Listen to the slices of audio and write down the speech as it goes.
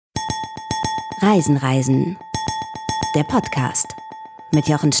Reisen Reisen, der Podcast mit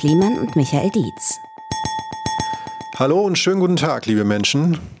Jochen Schliemann und Michael Dietz. Hallo und schönen guten Tag, liebe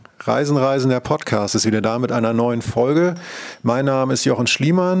Menschen. Reisen Reisen, der Podcast ist wieder da mit einer neuen Folge. Mein Name ist Jochen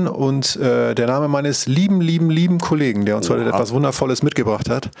Schliemann und der Name meines lieben Kollegen, der uns heute etwas Wundervolles mitgebracht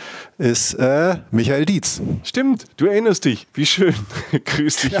hat, ist Michael Dietz. Stimmt, du erinnerst dich. Wie schön.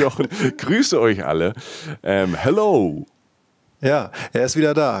 Grüß dich, Jochen. Grüße euch alle. Hello. Ja, er ist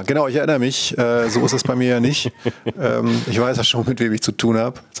wieder da. Genau, ich erinnere mich. So ist es bei mir ja nicht. Ich weiß ja schon, mit wem ich zu tun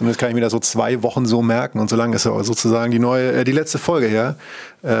habe. Zumindest kann ich mir das so 2 Wochen so merken. Und so lange ist ja sozusagen die letzte Folge her.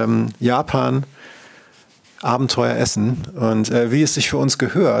 Japan, Abenteuer Essen. Und wie es sich für uns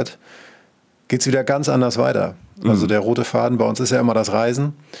gehört, geht es wieder ganz anders weiter. Also der rote Faden bei uns ist ja immer das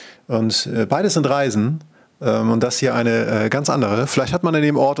Reisen. Und beides sind Reisen. Und das hier eine ganz andere. Vielleicht hat man in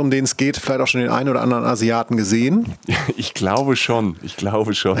dem Ort, um den es geht, vielleicht auch schon den einen oder anderen Asiaten gesehen. Ich glaube schon,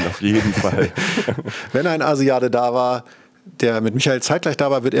 auf jeden Fall. Wenn ein Asiate da war, der mit Michael zeitgleich da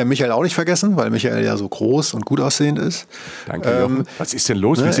war, wird er Michael auch nicht vergessen, weil Michael ja so groß und gut aussehend ist. Danke, Jochen. Was ist denn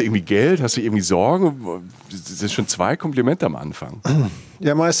los? Willst du irgendwie Geld? Hast du irgendwie Sorgen? Das sind schon 2 Komplimente am Anfang.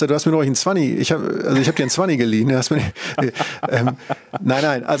 Ja, Meister, du hast mir noch einen 20. Ich hab dir einen 20 geliehen.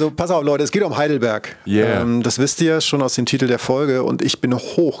 Nein, also pass auf, Leute, es geht um Heidelberg. Yeah. Das wisst ihr schon aus dem Titel der Folge und ich bin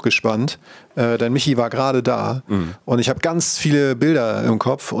hochgespannt, denn Michi war gerade da und ich habe ganz viele Bilder im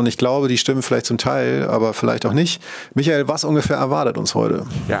Kopf und ich glaube, die stimmen vielleicht zum Teil, aber vielleicht auch nicht. Michael, was ungefähr erwartet uns heute?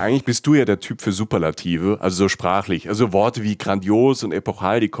 Ja, eigentlich bist du ja der Typ für Superlative, also so sprachlich. Also Worte wie grandios und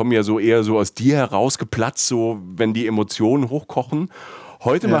epochal, die kommen ja so eher so aus dir herausgeplatzt, so wenn die Emotionen hochkochen.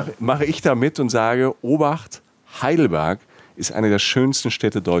 Heute mache ich da mit und sage, Obacht, Heidelberg ist eine der schönsten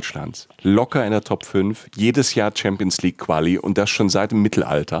Städte Deutschlands. Locker in der Top 5, jedes Jahr Champions League Quali und das schon seit dem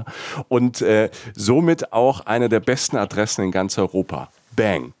Mittelalter. Und somit auch eine der besten Adressen in ganz Europa.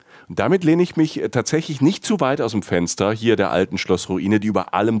 Bang! Und damit lehne ich mich tatsächlich nicht zu weit aus dem Fenster. Hier der alten Schlossruine, die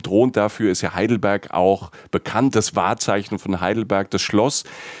über allem thront. Dafür ist ja Heidelberg auch bekannt. Das Wahrzeichen von Heidelberg, das Schloss.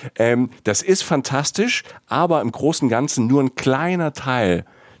 Das ist fantastisch, aber im Großen und Ganzen nur ein kleiner Teil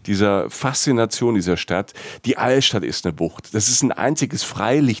dieser Faszination dieser Stadt. Die Altstadt ist eine Wucht. Das ist ein einziges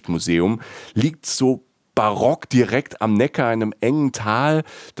Freilichtmuseum. Liegt so barock direkt am Neckar in einem engen Tal,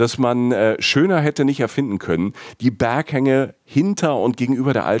 das man schöner hätte nicht erfinden können. Die Berghänge hinter und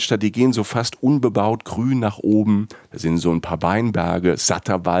gegenüber der Altstadt, die gehen so fast unbebaut grün nach oben. Da sind so ein paar Weinberge,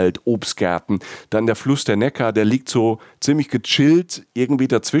 satter Wald, Obstgärten. Dann der Fluss der Neckar, der liegt so ziemlich gechillt irgendwie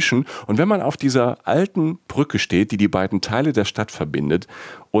dazwischen. Und wenn man auf dieser alten Brücke steht, die die beiden Teile der Stadt verbindet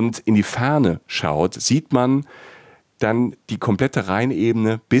und in die Ferne schaut, sieht man dann die komplette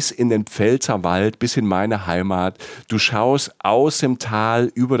Rheinebene bis in den Pfälzerwald, bis in meine Heimat. Du schaust aus dem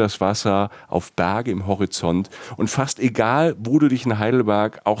Tal über das Wasser auf Berge im Horizont und fast egal, wo du dich in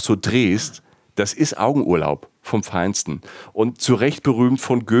Heidelberg auch so drehst, das ist Augenurlaub vom Feinsten. Und zu Recht berühmt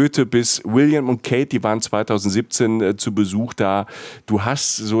von Goethe bis William und Kate, die waren 2017 zu Besuch da. Du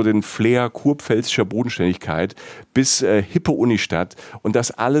hast so den Flair kurpfälzischer Bodenständigkeit bis hippe Unistadt und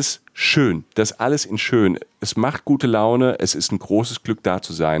das alles schön, das alles in schön. Es macht gute Laune, es ist ein großes Glück da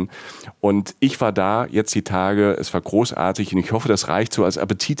zu sein und ich war da jetzt die Tage, es war großartig und ich hoffe, das reicht so als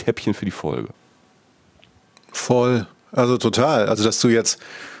Appetithäppchen für die Folge. Voll, also total, also dass du jetzt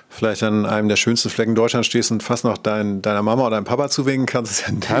vielleicht an einem der schönsten Flecken Deutschlands stehst und fast noch deiner Mama oder deinem Papa zuwinken kannst. Das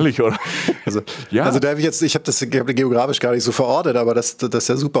ist ja herrlich, oder? Also, ja. Also da ich habe das geografisch gar nicht so verortet, aber das ist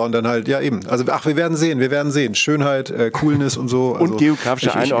ja super. Und dann halt, ja eben. Also wir werden sehen. Schönheit, Coolness und so. Also, und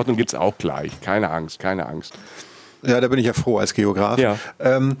geografische Einordnung gibt es auch gleich. Keine Angst. Ja, da bin ich ja froh als Geograf. Ja.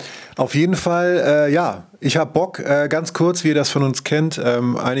 Auf jeden Fall, ich habe Bock, ganz kurz, wie ihr das von uns kennt,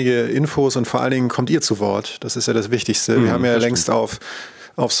 einige Infos und vor allen Dingen kommt ihr zu Wort. Das ist ja das Wichtigste. Wir haben ja längst auf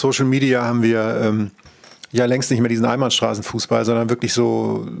Social Media haben wir längst nicht mehr diesen Einbahnstraßenfußball, sondern wirklich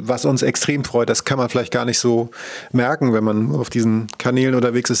so, was uns extrem freut, das kann man vielleicht gar nicht so merken, wenn man auf diesen Kanälen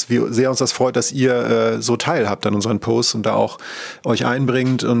unterwegs ist, wie sehr uns das freut, dass ihr so teilhabt an unseren Posts und da auch euch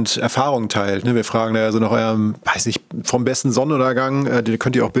einbringt und Erfahrungen teilt. Ne? Wir fragen da ja so nach eurem, weiß nicht, vom besten Sonnenuntergang, da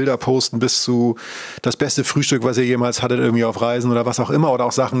könnt ihr auch Bilder posten, bis zu das beste Frühstück, was ihr jemals hattet, irgendwie auf Reisen oder was auch immer, oder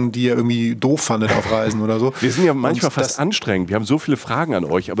auch Sachen, die ihr irgendwie doof fandet auf Reisen oder so. Wir sind ja manchmal fast anstrengend. Wir haben so viele Fragen an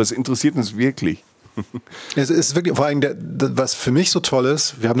euch, aber es interessiert uns wirklich. Es ist wirklich, vor allem, was für mich so toll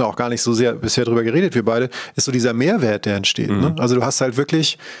ist, wir haben da auch gar nicht so sehr bisher drüber geredet, wir beide, ist so dieser Mehrwert, der entsteht. Ne? Also du hast halt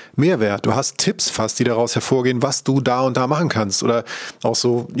wirklich Mehrwert. Du hast Tipps fast, die daraus hervorgehen, was du da und da machen kannst. Oder auch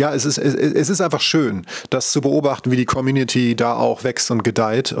so, ja, es ist einfach schön, das zu beobachten, wie die Community da auch wächst und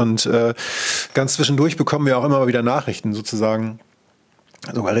gedeiht. Und ganz zwischendurch bekommen wir auch immer mal wieder Nachrichten sozusagen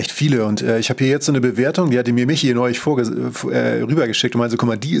Sogar recht viele. Und ich habe hier jetzt so eine Bewertung, die hatte mir Michi neulich rübergeschickt und meinte so, guck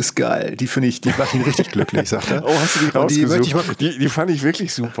mal, die ist geil. Die finde ich, die macht ihn richtig glücklich, sagt er. Oh, hast du die rausgesucht? Die fand ich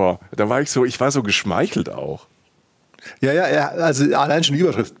wirklich super. Da war ich war so geschmeichelt auch. Ja, also allein schon die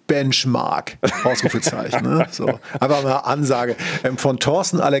Überschrift, Benchmark, Ausrufezeichen. Ne? So. Einfach mal Ansage von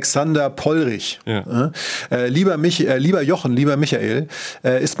Thorsten Alexander Pollrich. Ja. Lieber Jochen, lieber Michael,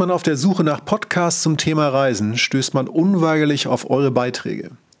 ist man auf der Suche nach Podcasts zum Thema Reisen, stößt man unweigerlich auf eure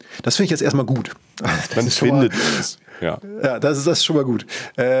Beiträge. Das finde ich jetzt erstmal gut. Man findet es. Ja, das ist schon mal gut.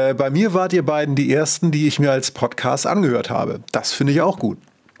 Bei mir wart ihr beiden die Ersten, die ich mir als Podcast angehört habe. Das finde ich auch gut.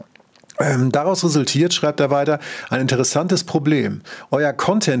 Daraus resultiert, schreibt er weiter, ein interessantes Problem. Euer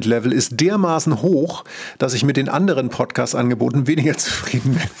Content-Level ist dermaßen hoch, dass ich mit den anderen Podcast-Angeboten weniger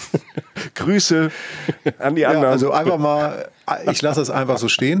zufrieden bin. Grüße an die anderen. Ja, also einfach mal, ich lasse es einfach so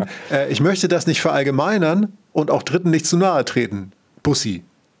stehen. Ich möchte das nicht verallgemeinern und auch Dritten nicht zu nahe treten. Bussi.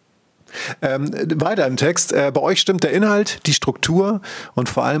 Weiter im Text. Bei euch stimmt der Inhalt, die Struktur und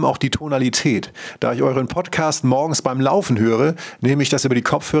vor allem auch die Tonalität. Da ich euren Podcast morgens beim Laufen höre, nehme ich das über die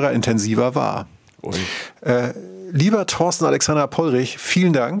Kopfhörer intensiver wahr. Lieber Thorsten Alexander Pollrich,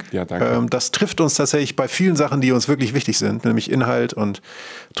 vielen Dank. Ja, danke. Das trifft uns tatsächlich bei vielen Sachen, die uns wirklich wichtig sind, nämlich Inhalt und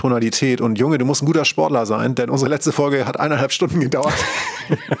Tonalität. Und Junge, du musst ein guter Sportler sein, denn unsere letzte Folge hat 1,5 Stunden gedauert.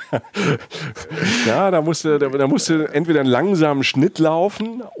 Ja, da musst du entweder einen langsamen Schnitt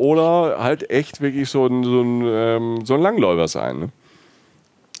laufen oder halt echt wirklich so ein Langläufer sein. Ne?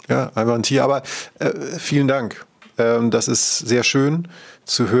 Ja, einfach ein Tier. Aber vielen Dank. Das ist sehr schön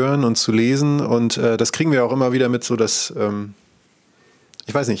zu hören und zu lesen und das kriegen wir auch immer wieder mit, so dass,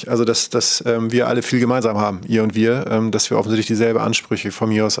 ich weiß nicht, also dass wir alle viel gemeinsam haben, ihr und wir, dass wir offensichtlich dieselbe Ansprüche von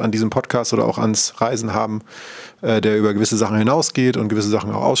mir aus an diesem Podcast oder auch ans Reisen haben, der über gewisse Sachen hinausgeht und gewisse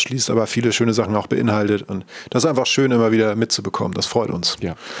Sachen auch ausschließt, aber viele schöne Sachen auch beinhaltet und das ist einfach schön, immer wieder mitzubekommen, das freut uns.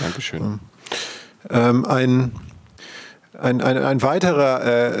 Ja, danke schön. Ein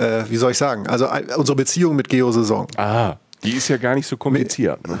weiterer, wie soll ich sagen, also unsere Beziehung mit Geo-Saison. Ah, die ist ja gar nicht so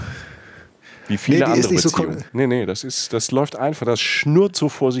kompliziert. Ne? Wie viele andere Beziehungen. Nee, das läuft einfach, das schnurrt so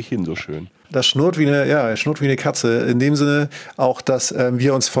vor sich hin, so schön. Das schnurrt wie eine Katze. In dem Sinne auch, dass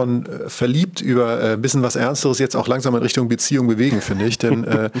wir uns von verliebt über ein bisschen was Ernsteres jetzt auch langsam in Richtung Beziehung bewegen, finde ich.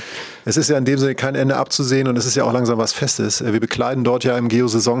 Denn es ist ja in dem Sinne kein Ende abzusehen und es ist ja auch langsam was Festes. Wir bekleiden dort ja im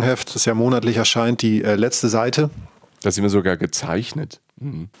Geo-Saisonheft, das ja monatlich erscheint, die letzte Seite. Da sind wir sogar gezeichnet.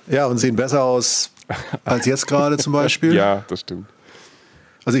 Mhm. Ja, und sehen besser aus als jetzt gerade zum Beispiel. Ja, das stimmt.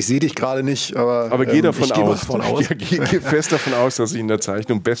 Also ich sehe dich gerade nicht, aber geh davon ich gehe aus. davon aus. Ja, geh fest davon aus, dass ich in der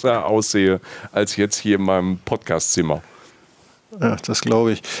Zeichnung besser aussehe als jetzt hier in meinem Podcastzimmer. Ja, das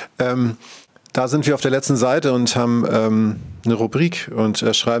glaube ich. Da sind wir auf der letzten Seite und haben eine Rubrik und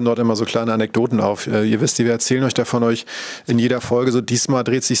schreiben dort immer so kleine Anekdoten auf. Ihr wisst, wir erzählen euch davon in jeder Folge. So diesmal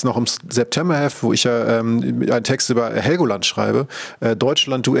dreht es sich noch ums Septemberheft, wo ich ja einen Text über Helgoland schreibe.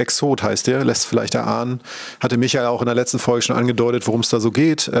 Deutschland, du Exot heißt der, lässt vielleicht erahnen. Hatte Michael auch in der letzten Folge schon angedeutet, worum es da so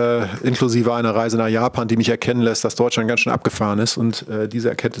geht. Inklusive einer Reise nach Japan, die mich erkennen lässt, dass Deutschland ganz schön abgefahren ist und diese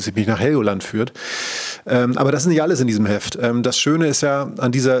Erkenntnis mich nach Helgoland führt. Aber das ist nicht alles in diesem Heft. Das Schöne ist ja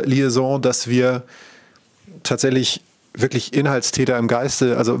an dieser Liaison, dass wir tatsächlich wirklich Inhaltstäter im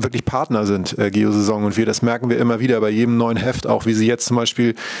Geiste, also wirklich Partner sind, Geo-Saison und wir, das merken wir immer wieder bei jedem neuen Heft, auch wie sie jetzt zum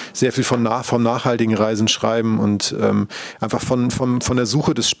Beispiel sehr viel vom nachhaltigen Reisen schreiben und einfach von der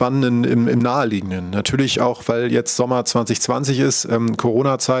Suche des Spannenden im Naheliegenden. Natürlich auch, weil jetzt Sommer 2020 ist,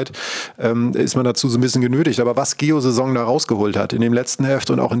 Corona-Zeit, ist man dazu so ein bisschen genötigt. Aber was Geo-Saison da rausgeholt hat, in dem letzten Heft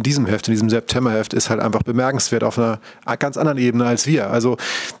und auch in diesem Heft, in diesem Septemberheft, ist halt einfach bemerkenswert auf einer ganz anderen Ebene als wir. Also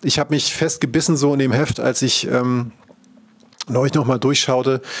ich habe mich festgebissen so in dem Heft, als ich neulich noch mal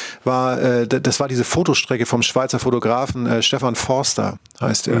durchschaute, das war diese Fotostrecke vom Schweizer Fotografen Stefan Forster,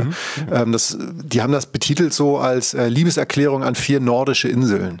 heißt er. Die haben das betitelt so als Liebeserklärung an 4 nordische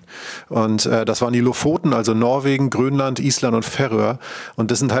Inseln. Und das waren die Lofoten, also Norwegen, Grönland, Island und Färöer.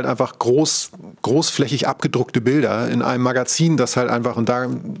 Und das sind halt einfach großflächig abgedruckte Bilder in einem Magazin, das halt einfach, und da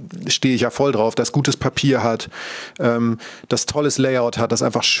stehe ich ja voll drauf, das gutes Papier hat, das tolles Layout hat, das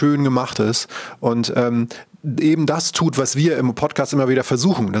einfach schön gemacht ist. Und eben das tut, was wir im Podcast immer wieder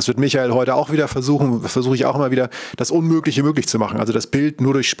versuchen. Das wird Michael heute auch wieder versuchen, versuche ich auch immer wieder, das Unmögliche möglich zu machen. Also das Bild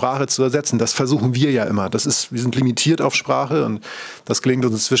nur durch Sprache zu ersetzen, das versuchen wir ja immer. Wir sind limitiert auf Sprache und das gelingt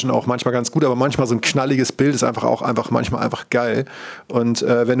uns inzwischen auch manchmal ganz gut, aber manchmal so ein knalliges Bild ist manchmal einfach geil. Und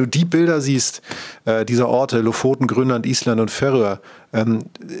wenn du die Bilder siehst, dieser Orte, Lofoten, Grönland, Island und Färöer,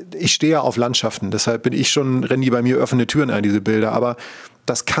 ich stehe ja auf Landschaften, deshalb rennen die bei mir offene Türen ein, diese Bilder, aber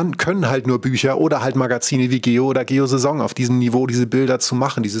das können halt nur Bücher oder halt Magazine wie Geo oder Geo-Saison auf diesem Niveau diese Bilder zu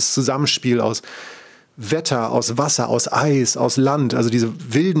machen, dieses Zusammenspiel aus Wetter, aus Wasser, aus Eis, aus Land, also diese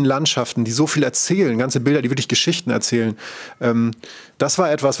wilden Landschaften, die so viel erzählen, ganze Bilder, die wirklich Geschichten erzählen. Das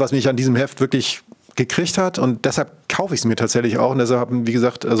war etwas, was mich an diesem Heft wirklich gekriegt hat und deshalb kaufe ich es mir tatsächlich auch und deshalb, wie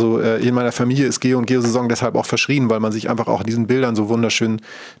gesagt, also in meiner Familie ist Geo und Geosaison deshalb auch verschrien, weil man sich einfach auch in diesen Bildern so wunderschön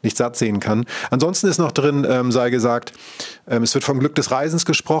nicht satt sehen kann. Ansonsten ist noch drin, sei gesagt, es wird vom Glück des Reisens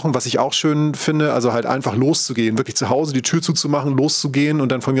gesprochen, was ich auch schön finde, also halt einfach loszugehen, wirklich zu Hause die Tür zuzumachen, loszugehen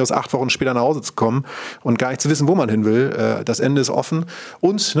und dann von mir aus 8 Wochen später nach Hause zu kommen und gar nicht zu wissen, wo man hin will. Das Ende ist offen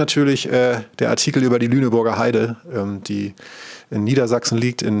und natürlich der Artikel über die Lüneburger Heide, die in Niedersachsen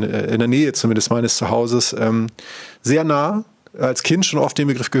liegt, in der Nähe zumindest meines Zuhauses. Sehr nah, als Kind schon oft den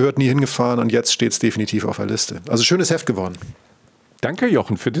Begriff gehört, nie hingefahren und jetzt steht es definitiv auf der Liste. Also schönes Heft geworden. Danke,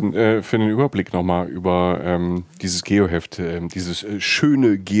 Jochen, für den Überblick nochmal über dieses Geo-Heft, dieses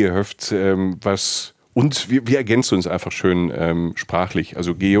schöne Geo-Heft, und wir ergänzen uns einfach schön sprachlich.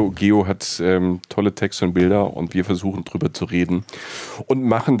 Also Geo hat tolle Texte und Bilder und wir versuchen drüber zu reden und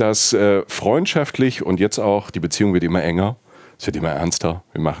machen das freundschaftlich und jetzt auch, die Beziehung wird immer enger. Es wird immer ernster.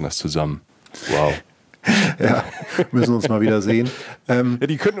 Wir machen das zusammen. Wow. Ja, müssen uns mal wieder sehen. Ja,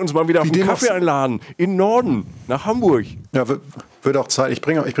 die könnten uns mal wieder auf einen Kaffee einladen. In Norden, nach Hamburg. Ja, wird auch Zeit. Ich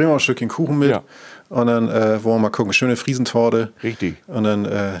bring auch ein Stückchen Kuchen mit. Ja. Und dann wollen wir mal gucken. Schöne Friesentorte. Richtig. Und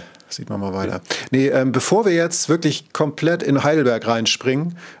dann sieht man mal weiter. Nee, bevor wir jetzt wirklich komplett in Heidelberg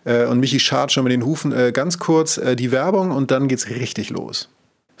reinspringen und Michi schart schon mit den Hufen, ganz kurz die Werbung und dann geht's richtig los.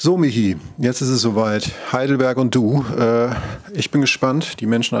 So, Michi, jetzt ist es soweit. Heidelberg und du. Ich bin gespannt. Die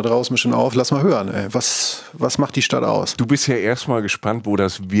Menschen da draußen mischen auf. Lass mal hören. Was macht die Stadt aus? Du bist ja erstmal gespannt, wo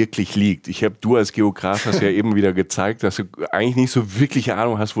das wirklich liegt. Du als Geograf hast ja eben wieder gezeigt, dass du eigentlich nicht so wirklich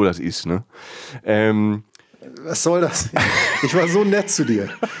Ahnung hast, wo das ist. Ne? Was soll das? Ich war so nett zu dir.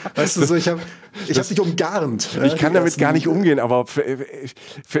 Weißt du, so, ich hab dich umgarnt. Ich kann damit gar nicht umgehen, aber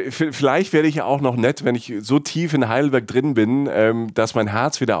vielleicht werde ich ja auch noch nett, wenn ich so tief in Heidelberg drin bin, dass mein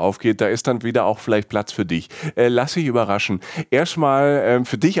Herz wieder aufgeht. Da ist dann wieder auch vielleicht Platz für dich. Lass dich überraschen. Erstmal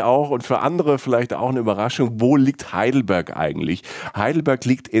für dich auch und für andere vielleicht auch eine Überraschung. Wo liegt Heidelberg eigentlich? Heidelberg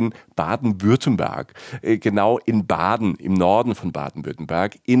liegt in Baden-Württemberg. Genau in Baden, im Norden von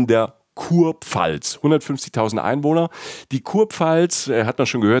Baden-Württemberg, in der Kurpfalz, 150.000 Einwohner. Die Kurpfalz, hat man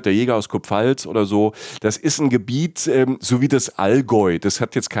schon gehört, der Jäger aus Kurpfalz oder so, das ist ein Gebiet, so wie das Allgäu. Das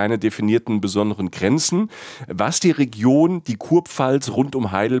hat jetzt keine definierten besonderen Grenzen. Was die Region, die Kurpfalz rund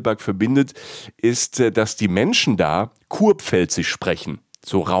um Heidelberg verbindet, ist, dass die Menschen da Kurpfälzisch sprechen.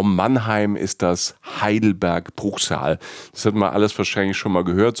 So Raum Mannheim ist das, Heidelberg, Bruchsal. Das hat man alles wahrscheinlich schon mal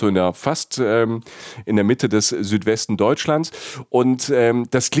gehört, so fast in der Mitte des Südwesten Deutschlands. Und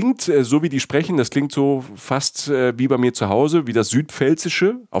das klingt, so wie die sprechen, das klingt so fast wie bei mir zu Hause, wie das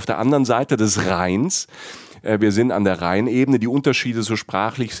Südpfälzische auf der anderen Seite des Rheins. Wir sind an der Rheinebene, die Unterschiede so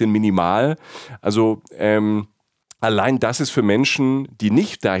sprachlich sind minimal. Also allein das ist für Menschen, die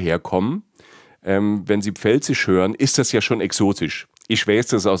nicht daherkommen, wenn sie Pfälzisch hören, ist das ja schon exotisch. Ich weiß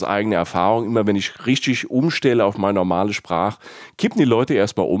das aus eigener Erfahrung. Immer wenn ich richtig umstelle auf meine normale Sprache, kippen die Leute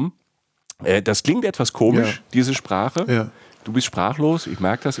erstmal um. Das klingt etwas komisch, diese Sprache. Ja. Du bist sprachlos, ich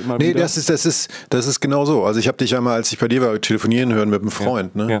merke das immer wieder. Nee, das ist genau so. Also ich habe dich einmal, als ich bei dir war, telefonieren hören mit einem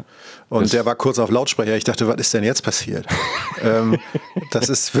Freund. Ja. Ne? Ja. Und der war kurz auf Lautsprecher. Ich dachte, was ist denn jetzt passiert? Das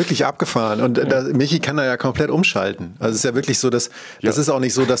ist wirklich abgefahren. Und Michi kann da ja komplett umschalten. Also es ist ja wirklich so, dass das ist auch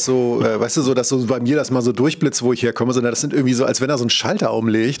nicht so, dass weißt du, dass so bei mir das mal so durchblitzt, wo ich herkomme, sondern das sind irgendwie so, als wenn er so einen Schalter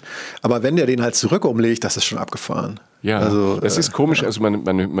umlegt. Aber wenn der den halt zurück umlegt, das ist schon abgefahren. Ja, also, das ist komisch. Also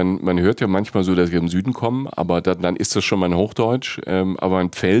man hört ja manchmal so, dass wir im Süden kommen, aber dann ist das schon mal ein Hochdeutsch. Aber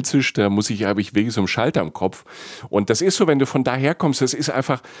ein Pfälzisch, da habe ich wirklich so einen Schalter im Kopf. Und das ist so, wenn du von daher kommst, das ist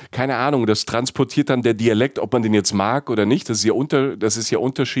einfach, keine Ahnung, das transportiert dann der Dialekt, ob man den jetzt mag oder nicht. Das ist ja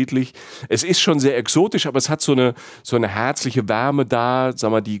unterschiedlich. Es ist schon sehr exotisch, aber es hat so eine herzliche Wärme da. Sag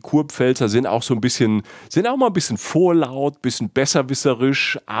mal, die Kurpfälzer sind auch mal ein bisschen vorlaut, ein bisschen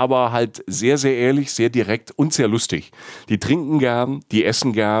besserwisserisch, aber halt sehr, sehr ehrlich, sehr direkt und sehr lustig. Die trinken gern, die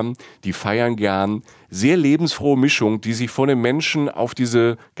essen gern, die feiern gern. Sehr lebensfrohe Mischung, die sich von den Menschen auf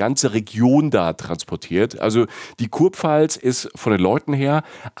diese ganze Region da transportiert. Also die Kurpfalz ist von den Leuten her,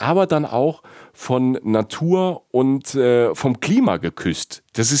 aber dann auch von Natur und vom Klima geküsst.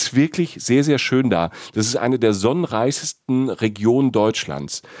 Das ist wirklich sehr, sehr schön da. Das ist eine der sonnenreichsten Regionen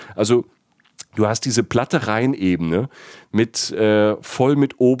Deutschlands. Also du hast diese platte Rheinebene voll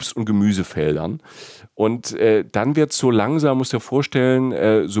mit Obst- und Gemüsefeldern. Und dann wird es so langsam, musst du dir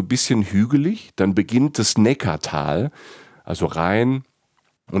vorstellen, so ein bisschen hügelig. Dann beginnt das Neckartal, also Rhein,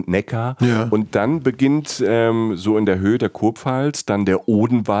 und Neckar. Ja. Und dann beginnt so in der Höhe der Kurpfalz dann der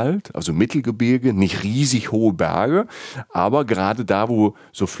Odenwald, also Mittelgebirge, nicht riesig hohe Berge, aber gerade da, wo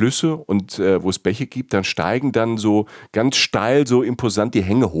so Flüsse und wo es Bäche gibt, dann steigen dann so ganz steil, so imposant die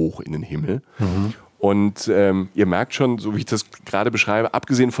Hänge hoch in den Himmel. Mhm. Und ihr merkt schon, so wie ich das gerade beschreibe,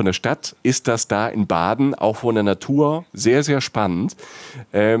 abgesehen von der Stadt, ist das da in Baden auch von der Natur sehr, sehr spannend.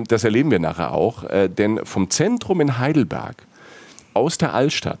 Das erleben wir nachher auch, denn vom Zentrum in Heidelberg aus der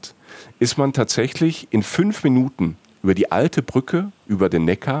Altstadt ist man tatsächlich in 5 Minuten über die alte Brücke, über den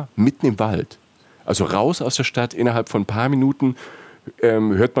Neckar, mitten im Wald. Also raus aus der Stadt, innerhalb von ein paar Minuten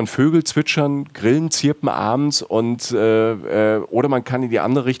hört man Vögel zwitschern, Grillen zirpen abends und oder man kann in die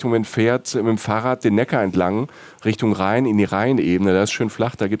andere Richtung, man fährt mit dem Fahrrad den Neckar entlang, Richtung Rhein, in die Rheinebene, da ist schön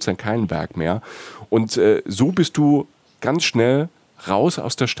flach, da gibt es dann keinen Berg mehr. Und so bist du ganz schnell raus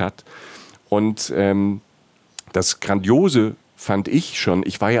aus der Stadt. Und das Grandiose fand ich schon,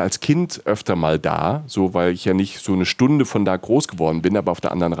 ich war ja als Kind öfter mal da, so weil ich ja nicht so eine Stunde von da groß geworden bin, aber auf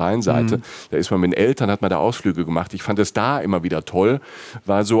der anderen Rheinseite, da ist man mit den Eltern, hat man da Ausflüge gemacht. Ich fand es da immer wieder toll,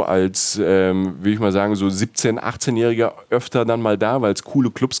 war so als, will ich mal sagen, so 17-, 18-Jähriger öfter dann mal da, weil es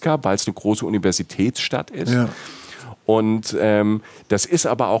coole Clubs gab, weil es eine große Universitätsstadt ist. Ja. Und das ist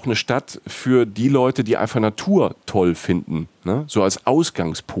aber auch eine Stadt für die Leute, die einfach Natur toll finden, ne? So als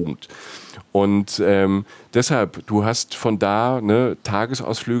Ausgangspunkt. Und deshalb, du hast von da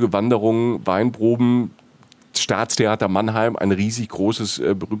Tagesausflüge, Wanderungen, Weinproben, Staatstheater Mannheim, ein riesig großes,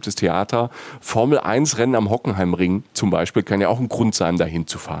 berühmtes Theater. Formel-1-Rennen am Hockenheimring zum Beispiel kann ja auch ein Grund sein, dahin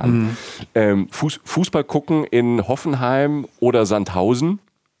zu fahren. Fußball gucken in Hoffenheim oder Sandhausen.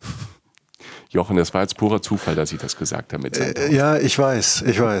 Jochen, das war jetzt purer Zufall, dass ich das gesagt habe mit Sandhausen. Ja, ich weiß.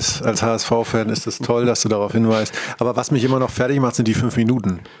 Als HSV-Fan ist es toll, dass du darauf hinweist. Aber was mich immer noch fertig macht, sind die 5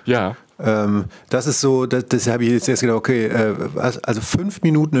 Minuten. Ja. Das ist so, das habe ich jetzt erst gedacht, okay, also 5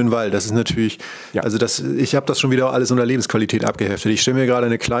 Minuten in den Wald, das ist natürlich, ja. Also ich habe das schon wieder alles unter Lebensqualität abgeheftet. Ich stelle mir gerade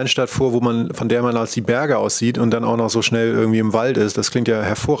eine Kleinstadt vor, von der man als die Berge aussieht und dann auch noch so schnell irgendwie im Wald ist. Das klingt ja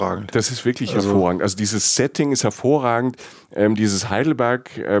hervorragend. Das ist wirklich hervorragend. Also dieses Setting ist hervorragend. Dieses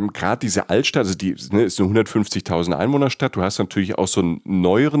Heidelberg, gerade diese Altstadt, also die ist eine 150.000 Einwohnerstadt. Du hast natürlich auch so einen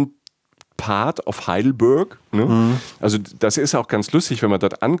neueren Part auf Heidelberg. Ne? Mhm. Also das ist auch ganz lustig, wenn man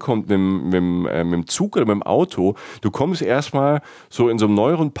dort ankommt mit dem Zug oder mit dem Auto. Du kommst erstmal so in so einem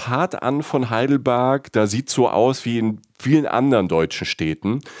neueren Part an von Heidelberg. Da sieht es so aus wie in vielen anderen deutschen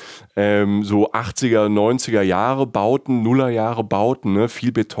Städten. So 80er, 90er Jahre Bauten, Nullerjahre Bauten. Ne?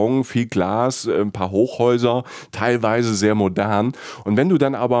 Viel Beton, viel Glas, ein paar Hochhäuser, teilweise sehr modern. Und wenn du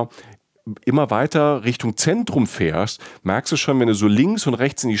dann aber immer weiter Richtung Zentrum fährst, merkst du schon, wenn du so links und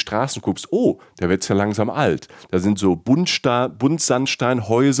rechts in die Straßen guckst, oh, da wird es ja langsam alt. Da sind so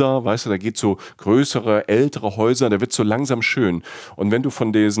Buntsandsteinhäuser, weißt du, da geht so größere, ältere Häuser, da wird es so langsam schön. Und wenn du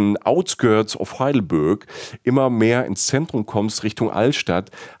von diesen Outskirts of Heidelberg immer mehr ins Zentrum kommst, Richtung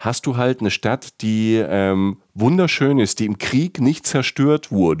Altstadt, hast du halt eine Stadt, die wunderschön ist, die im Krieg nicht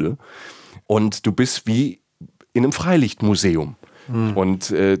zerstört wurde. Und du bist wie in einem Freilichtmuseum.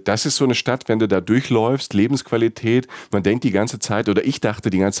 Und das ist so eine Stadt, wenn du da durchläufst, Lebensqualität, man denkt die ganze Zeit, oder ich dachte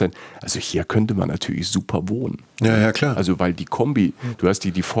die ganze Zeit, also hier könnte man natürlich super wohnen. Ja, klar. Also weil die Kombi, du hast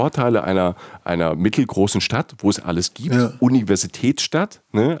die Vorteile einer mittelgroßen Stadt, wo es alles gibt, ja. Universitätsstadt,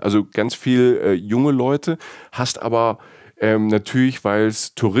 ne? Also ganz viel junge Leute, hast aber natürlich, weil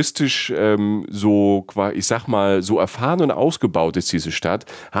es touristisch so, ich sag mal, so erfahren und ausgebaut ist, diese Stadt,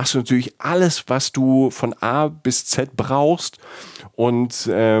 hast du natürlich alles, was du von A bis Z brauchst. Und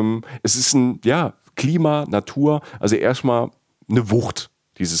es ist Klima, Natur, also erstmal eine Wucht.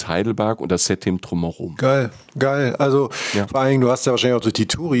 Dieses Heidelberg und das Setting drumherum. Geil. Also vor allem, du hast ja wahrscheinlich auch durch die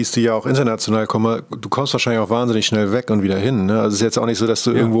Touris, die ja auch international kommen, du kommst wahrscheinlich auch wahnsinnig schnell weg und wieder hin. Ne? Also es ist jetzt auch nicht so, dass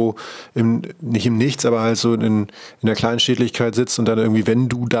du irgendwo, nicht im Nichts, aber halt so in der Kleinstädtlichkeit sitzt und dann irgendwie, wenn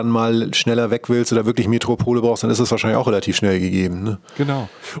du dann mal schneller weg willst oder wirklich Metropole brauchst, dann ist das wahrscheinlich auch relativ schnell gegeben. Ne? Genau.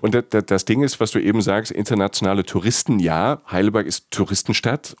 Und das Ding ist, was du eben sagst, internationale Touristen, ja, Heidelberg ist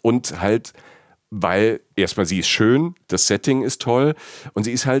Touristenstadt und halt weil erstmal sie ist schön, das Setting ist toll und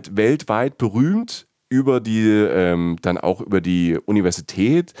sie ist halt weltweit berühmt über dann auch über die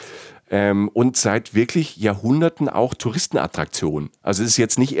Universität und seit wirklich Jahrhunderten auch Touristenattraktion. Also es ist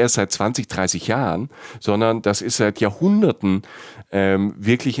jetzt nicht erst seit 20, 30 Jahren, sondern das ist seit Jahrhunderten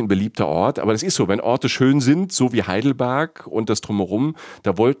wirklich ein beliebter Ort. Aber das ist so, wenn Orte schön sind, so wie Heidelberg und das Drumherum,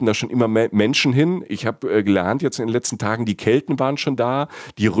 da wollten da schon immer Menschen hin. Ich habe gelernt jetzt in den letzten Tagen, die Kelten waren schon da,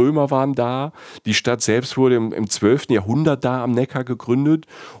 die Römer waren da, die Stadt selbst wurde im 12. Jahrhundert da am Neckar gegründet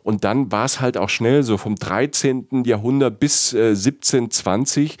und dann war es halt auch schnell so vom 13. Jahrhundert bis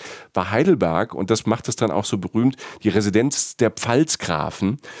 1720 war Heidelberg, und das macht es dann auch so berühmt, die Residenz der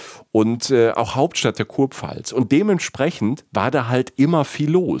Pfalzgrafen und auch Hauptstadt der Kurpfalz. Und dementsprechend war da halt immer viel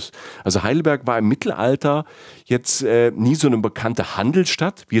los. Also Heidelberg war im Mittelalter jetzt nie so eine bekannte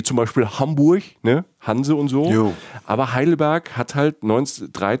Handelsstadt, wie zum Beispiel Hamburg, ne? Hanse und so. Jo. Aber Heidelberg hat halt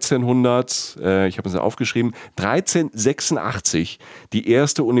 1386 die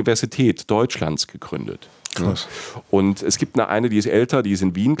erste Universität Deutschlands gegründet. Krass. Und es gibt eine, die ist älter, die ist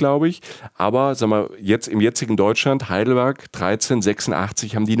in Wien, glaube ich. Aber sag mal, jetzt im jetzigen Deutschland, Heidelberg,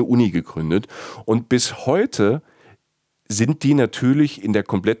 1386 haben die eine Uni gegründet. Und bis heute sind die natürlich in der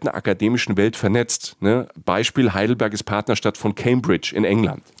kompletten akademischen Welt vernetzt. Ne? Beispiel, Heidelberg ist Partnerstadt von Cambridge in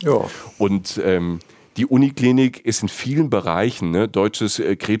England. Ja. Und die Uniklinik ist in vielen Bereichen, ne, deutsches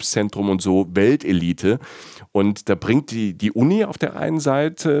Krebszentrum und so, Weltelite. Und da bringt die Uni auf der einen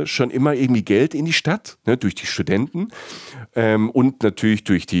Seite schon immer irgendwie Geld in die Stadt, ne, durch die Studenten und natürlich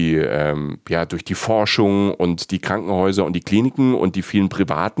durch die Forschung und die Krankenhäuser und die Kliniken und die vielen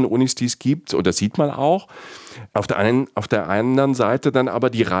privaten Unis, die es gibt. Und das sieht man auch. Auf der anderen Seite dann aber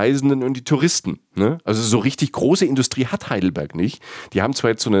die Reisenden und die Touristen. Ne? Also so richtig große Industrie hat Heidelberg nicht. Die haben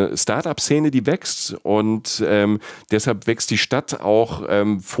zwar jetzt so eine Start-up-Szene, die wächst und deshalb wächst die Stadt auch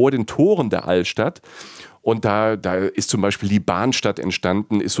vor den Toren der Altstadt. Und da ist zum Beispiel die Bahnstadt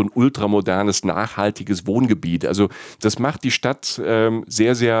entstanden, ist so ein ultramodernes, nachhaltiges Wohngebiet. Also das macht die Stadt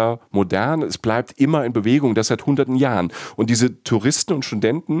sehr, sehr modern. Es bleibt immer in Bewegung, das seit hunderten Jahren. Und diese Touristen und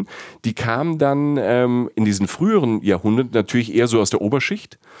Studenten, die kamen dann in diesen früheren Jahrhunderten natürlich eher so aus der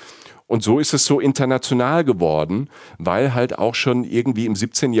Oberschicht. Und so ist es so international geworden, weil halt auch schon irgendwie im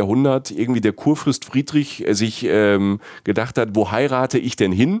 17. Jahrhundert irgendwie der Kurfürst Friedrich sich gedacht hat, wo heirate ich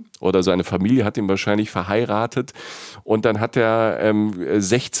denn hin? Oder seine Familie hat ihn wahrscheinlich verheiratet. Und dann hat er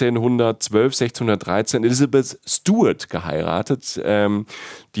 1613 Elizabeth Stuart geheiratet,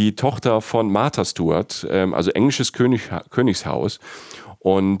 die Tochter von Martha Stuart, also englisches Königshaus.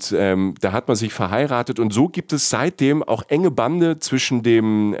 Und da hat man sich verheiratet und so gibt es seitdem auch enge Bande zwischen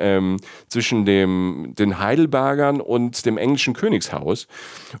den Heidelbergern und dem englischen Königshaus.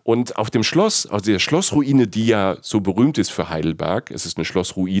 Und auf dem Schloss, also der Schlossruine, die ja so berühmt ist für Heidelberg, es ist eine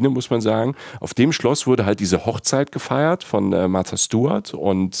Schlossruine, muss man sagen, auf dem Schloss wurde halt diese Hochzeit gefeiert von Martha Stuart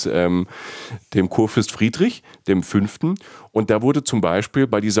und dem Kurfürst Friedrich, dem Fünften. Und da wurde zum Beispiel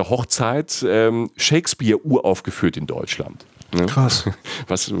bei dieser Hochzeit Shakespeare uraufgeführt in Deutschland. Ne? Krass.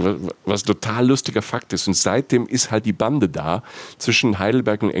 Was total lustiger Fakt ist. Und seitdem ist halt die Bande da zwischen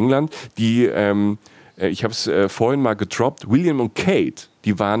Heidelberg und England, die, ich habe es vorhin mal gedroppt, William und Kate,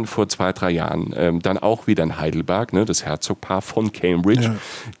 die waren vor 2-3 Jahren dann auch wieder in Heidelberg, ne, das Herzogpaar von Cambridge. Ja.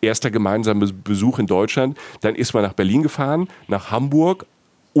 Erster gemeinsamer Besuch in Deutschland. Dann ist man nach Berlin gefahren, nach Hamburg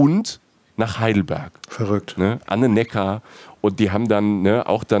und nach Heidelberg. Verrückt. Ne, Eine Neckar. Und die haben dann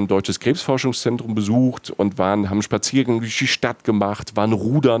auch dann Deutsches Krebsforschungszentrum besucht und haben Spaziergänge durch die Stadt gemacht, waren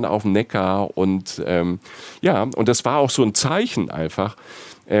rudern auf dem Neckar und und das war auch so ein Zeichen einfach,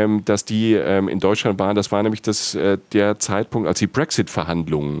 dass die in Deutschland waren. Das war nämlich der Zeitpunkt, als die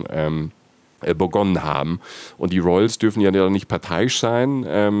Brexit-Verhandlungen begonnen haben. Und die Royals dürfen ja nicht parteiisch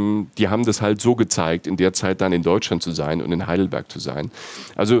sein. Die haben das halt so gezeigt, in der Zeit dann in Deutschland zu sein und in Heidelberg zu sein.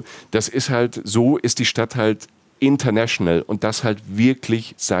 Also das ist halt, so ist die Stadt halt international und das halt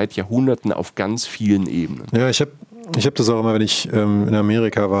wirklich seit Jahrhunderten auf ganz vielen Ebenen. Ja, ich hab das auch immer, wenn ich in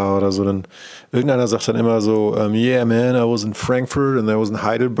Amerika war oder so, dann irgendeiner sagt dann immer so, yeah man, I was in Frankfurt and I was in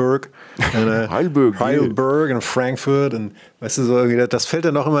Heidelberg. And, Heidelberg and Frankfurt und weißt du, so, das fällt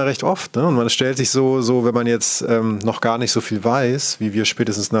dann auch immer recht oft. Ne? Und man stellt sich so, wenn man jetzt noch gar nicht so viel weiß, wie wir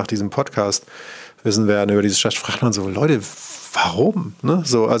spätestens nach diesem Podcast wissen werden über diese Stadt, fragt man so, Leute, warum? Ne?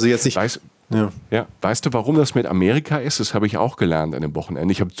 So, also jetzt nicht... Ja. Weißt du, warum das mit Amerika ist? Das habe ich auch gelernt an dem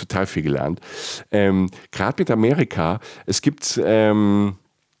Wochenende. Ich habe total viel gelernt. Gerade mit Amerika, es gibt den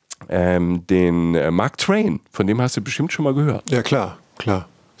Mark Twain, von dem hast du bestimmt schon mal gehört. Ja, klar.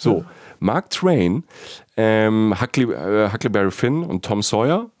 So, Mark Twain, Huckleberry Finn und Tom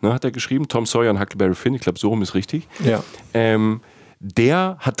Sawyer, ne, hat er geschrieben. Tom Sawyer und Huckleberry Finn, ich glaube, so rum ist richtig. Ja.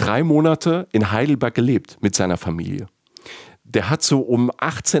 Der hat 3 Monate in Heidelberg gelebt mit seiner Familie. Der hat so um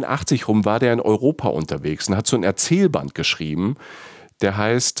 1880 rum, war der in Europa unterwegs und hat so ein Erzählband geschrieben, der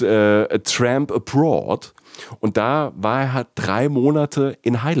heißt A Tramp Abroad. Und da war er halt 3 Monate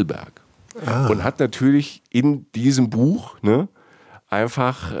in Heidelberg. Und hat natürlich in diesem Buch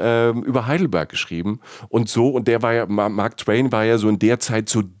einfach über Heidelberg geschrieben. Und der war ja, Mark Twain war ja so in der Zeit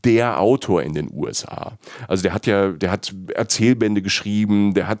so der Autor in den USA. Also der hat Erzählbände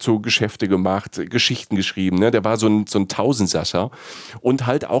geschrieben, der hat so Geschäfte gemacht, Geschichten geschrieben, ne? Der war so ein Tausendsasser und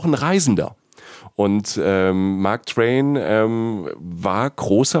halt auch ein Reisender. Und Mark Twain war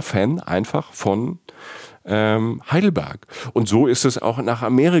großer Fan einfach von Heidelberg. Und so ist es auch nach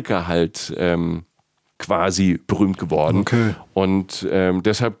Amerika halt quasi berühmt geworden. Okay. Und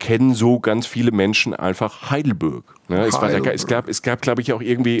deshalb kennen so ganz viele Menschen einfach Heidelberg. Ne? Es gab, glaube ich, auch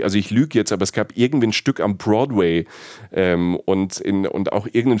irgendwie, also ich lüge jetzt, aber es gab irgendwie ein Stück am Broadway und auch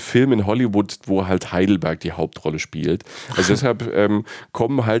irgendeinen Film in Hollywood, wo halt Heidelberg die Hauptrolle spielt. Also deshalb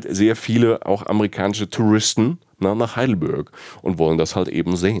kommen halt sehr viele auch amerikanische Touristen nach Heidelberg und wollen das halt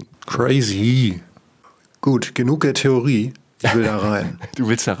eben sehen. Crazy. Gut, genug der Theorie. Ich will da rein. Du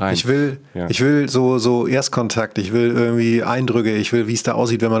willst da rein. Ich will so Erstkontakt, ich will irgendwie Eindrücke, ich will, wie es da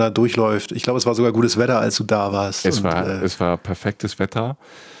aussieht, wenn man da durchläuft. Ich glaube, es war sogar gutes Wetter, als du da warst. Es war perfektes Wetter.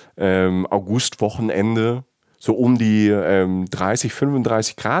 Augustwochenende, so um die 30,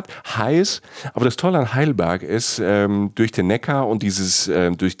 35 Grad, heiß. Aber das Tolle an Heidelberg ist, durch den Neckar und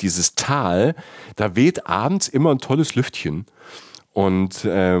durch dieses Tal, da weht abends immer ein tolles Lüftchen. Und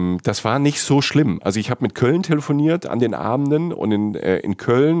das war nicht so schlimm. Also ich habe mit Köln telefoniert an den Abenden und in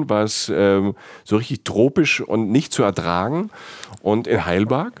Köln war es so richtig tropisch und nicht zu ertragen. Und in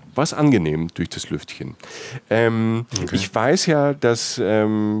Heidelberg war es angenehm durch das Lüftchen. Okay. Ich weiß ja, dass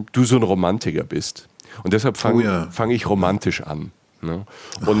du so ein Romantiker bist. Und deshalb fange ich romantisch an. Ne?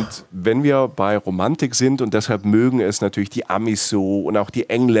 Und wenn wir bei Romantik sind, und deshalb mögen es natürlich die Amis so und auch die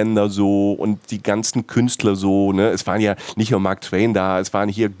Engländer so und die ganzen Künstler so, ne? Es waren ja nicht nur Mark Twain da, es waren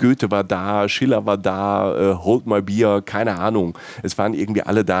hier Goethe war da, Schiller war da, Hold My Beer, keine Ahnung. Es waren irgendwie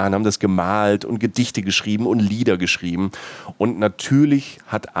alle da und haben das gemalt und Gedichte geschrieben und Lieder geschrieben. Und natürlich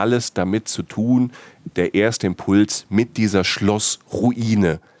hat alles damit zu tun, der erste Impuls mit dieser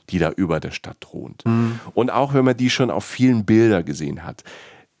Schlossruine, die da über der Stadt thront. Mhm. Und auch wenn man die schon auf vielen Bildern gesehen hat,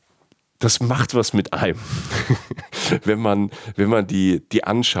 das macht was mit einem. wenn man die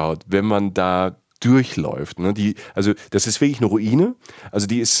anschaut, wenn man da durchläuft. Ne? Also das ist wirklich eine Ruine. Also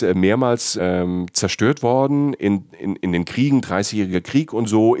die ist mehrmals zerstört worden in den Kriegen, 30-jähriger Krieg und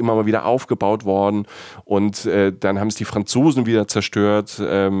so, immer mal wieder aufgebaut worden. Und dann haben es die Franzosen wieder zerstört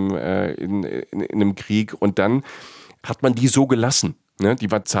in einem Krieg. Und dann hat man die so gelassen. Ne,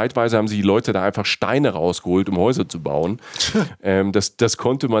 zeitweise haben sich die Leute da einfach Steine rausgeholt, um Häuser zu bauen. Das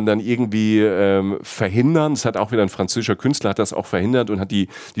konnte man dann irgendwie verhindern. Das hat auch wieder ein französischer Künstler hat das auch verhindert und hat die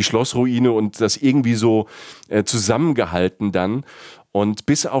Schlossruine und das irgendwie so zusammengehalten dann. Und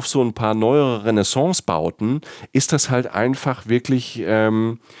bis auf so ein paar neuere Renaissance-Bauten ist das halt einfach wirklich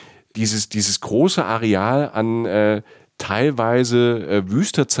dieses große Areal an teilweise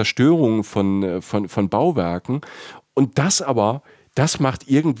wüster Zerstörung von Bauwerken. Und das macht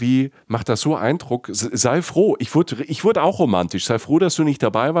das so Eindruck. Sei froh. Ich wurde auch romantisch. Sei froh, dass du nicht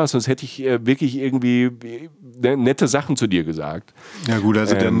dabei warst, sonst hätte ich wirklich irgendwie nette Sachen zu dir gesagt. Ja gut,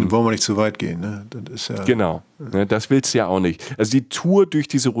 also dann wollen wir nicht zu weit gehen. Ne? Das ist ja genau, ne, das willst du ja auch nicht. Also die Tour durch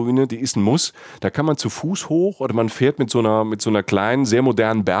diese Ruine, die ist ein Muss. Da kann man zu Fuß hoch oder man fährt mit so einer kleinen, sehr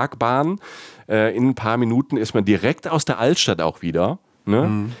modernen Bergbahn. In ein paar Minuten ist man direkt aus der Altstadt auch wieder.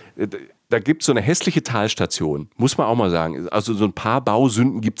 Ne? Mhm. Da gibt es so eine hässliche Talstation, muss man auch mal sagen. Also so ein paar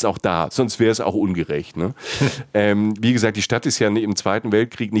Bausünden gibt es auch da, sonst wäre es auch ungerecht. Ne? Wie gesagt, die Stadt ist ja im Zweiten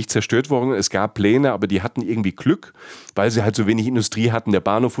Weltkrieg nicht zerstört worden. Es gab Pläne, aber die hatten irgendwie Glück, weil sie halt so wenig Industrie hatten. Der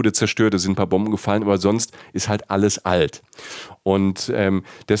Bahnhof wurde zerstört, da sind ein paar Bomben gefallen, aber sonst ist halt alles alt. Und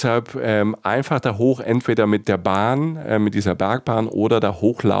deshalb einfach da hoch, entweder mit der Bahn, mit dieser Bergbahn oder da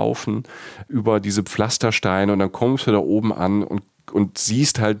hochlaufen über diese Pflastersteine und dann kommst du da oben an und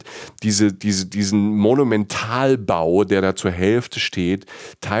siehst halt diesen Monumentalbau, der da zur Hälfte steht,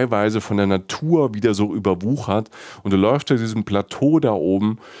 teilweise von der Natur wieder so überwuchert. Und du läufst auf diesem Plateau da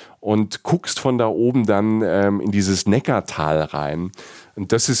oben und guckst von da oben dann in dieses Neckartal rein.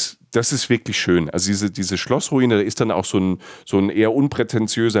 Und das ist wirklich schön. Also diese Schlossruine, da ist dann auch so ein eher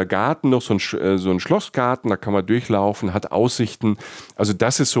unprätentiöser Garten noch, so ein Schlossgarten, da kann man durchlaufen, hat Aussichten. Also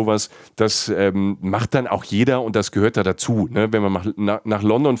das ist sowas, das macht dann auch jeder und das gehört da dazu. Ne? Wenn man nach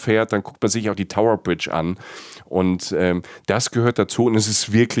London fährt, dann guckt man sich auch die Tower Bridge an. Und das gehört dazu und es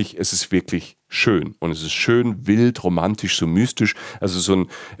ist wirklich schön. Und es ist schön, wild, romantisch, so mystisch. Also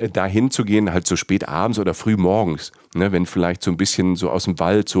dahin zu gehen, halt so spät abends oder früh morgens, ne? Wenn vielleicht so ein bisschen so aus dem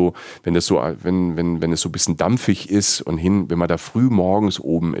Wald, so, wenn es so ein bisschen dampfig ist und wenn man da früh morgens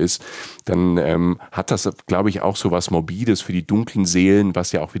oben ist, dann hat das, glaube ich, auch so was Morbides für die dunklen Seelen,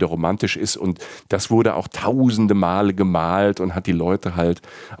 was ja auch wieder romantisch ist. Und das wurde auch tausende Male gemalt und hat die Leute halt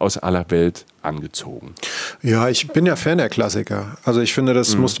aus aller Welt angezogen. Ja, ich bin ja Fan der Klassiker. Also ich finde,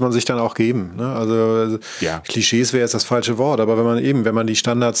 das musste man sich dann auch geben. Ne? Also Klischees wäre jetzt das falsche Wort, aber wenn man die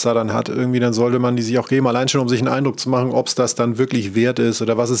Standards da dann hat, irgendwie, dann sollte man die sich auch geben, allein schon, um sich einen Eindruck zu machen, ob es das dann wirklich wert ist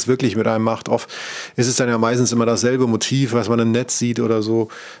oder was es wirklich mit einem macht. Oft ist es dann ja meistens immer dasselbe Motiv, was man im Netz sieht oder so.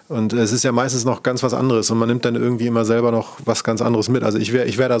 Und es ist ja meistens noch ganz was anderes und man nimmt dann irgendwie immer selber noch was ganz anderes mit. Also ich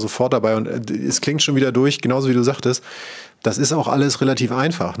wär da sofort dabei und es klingt schon wieder durch, genauso wie du sagtest. Das ist auch alles relativ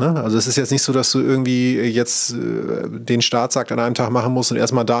einfach. Ne? Also es ist jetzt nicht so, dass du irgendwie jetzt den Startakt an einem Tag machen musst und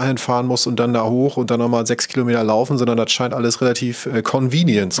erstmal dahin fahren musst und dann da hoch und dann nochmal 6 Kilometer laufen, sondern das scheint alles relativ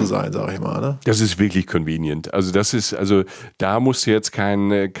convenient zu sein, sage ich mal. Ne? Das ist wirklich convenient. Also da musst du jetzt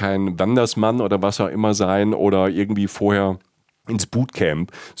kein Wandersmann oder was auch immer sein oder irgendwie vorher ins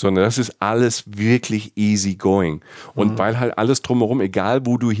Bootcamp, sondern das ist alles wirklich easy going. Und weil halt alles drumherum, egal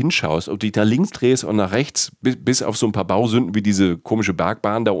wo du hinschaust, ob du dich da links drehst und nach rechts, bis auf so ein paar Bausünden wie diese komische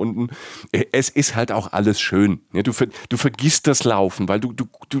Bergbahn da unten, es ist halt auch alles schön. Ja, du vergisst das Laufen, weil du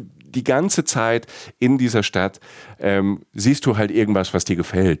die ganze Zeit in dieser Stadt siehst du halt irgendwas, was dir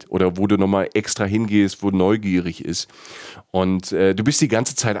gefällt oder wo du nochmal extra hingehst, wo neugierig ist. Und du bist die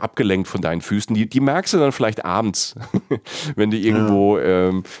ganze Zeit abgelenkt von deinen Füßen. Die merkst du dann vielleicht abends, wenn du irgendwo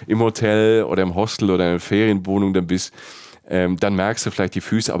im Hotel oder im Hostel oder in einer Ferienwohnung dann bist. Dann merkst du vielleicht die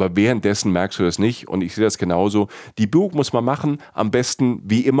Füße, aber währenddessen merkst du das nicht. Und ich sehe das genauso. Die Burg muss man machen, am besten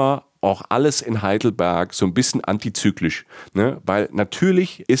wie immer auch alles in Heidelberg so ein bisschen antizyklisch, ne? Weil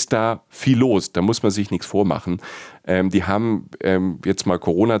natürlich ist da viel los, da muss man sich nichts vormachen. Die haben jetzt mal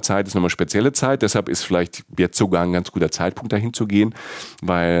Corona-Zeit, ist nochmal spezielle Zeit, deshalb ist vielleicht jetzt sogar ein ganz guter Zeitpunkt dahin zu gehen,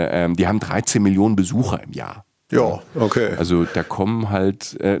 weil die haben 13 Millionen Besucher im Jahr. Ja, okay. Also da kommen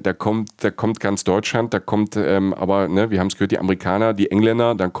halt, da kommt ganz Deutschland, da kommt aber, ne, wir haben es gehört, die Amerikaner, die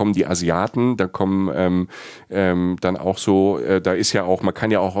Engländer, dann kommen die Asiaten, da kommen dann auch so, da ist ja auch, man kann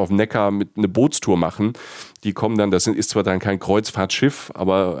ja auch auf dem Neckar mit eine Bootstour machen. Die kommen dann, das ist zwar dann kein Kreuzfahrtschiff,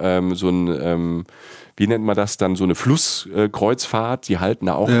 aber so ein, wie nennt man das dann, so eine Flusskreuzfahrt, die halten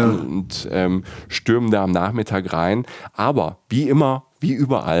da auch an und stürmen da am Nachmittag rein. Aber wie immer, wie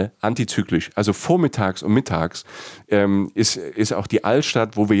überall, antizyklisch. Also vormittags und mittags ist auch die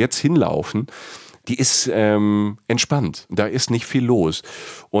Altstadt, wo wir jetzt hinlaufen, die ist entspannt. Da ist nicht viel los.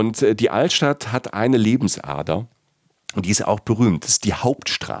 Und die Altstadt hat eine Lebensader und die ist auch berühmt. Das ist die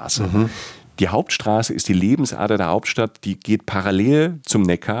Hauptstraße. Mhm. Die Hauptstraße ist die Lebensader der Hauptstadt, die geht parallel zum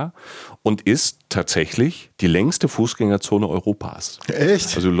Neckar und ist tatsächlich die längste Fußgängerzone Europas.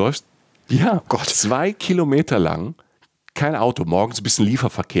 Echt? Also du läufst 2 Kilometer lang, kein Auto, morgens ein bisschen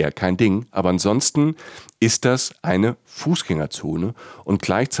Lieferverkehr, kein Ding, aber ansonsten ist das eine Fußgängerzone und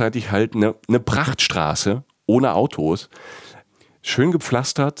gleichzeitig halt eine Prachtstraße ohne Autos. Schön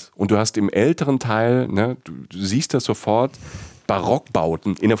gepflastert und du hast im älteren Teil, ne, du siehst das sofort,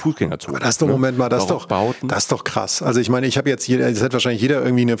 Barockbauten in der Fußgängerzone. Aber das ist doch, Moment mal, das ist doch krass. Also ich meine, jetzt hat wahrscheinlich jeder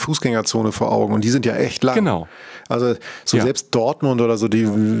irgendwie eine Fußgängerzone vor Augen und die sind ja echt lang. Genau. Also selbst Dortmund oder so, die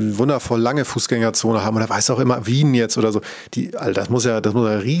wundervoll lange Fußgängerzone haben, oder weiß auch immer Wien jetzt oder so, das muss ja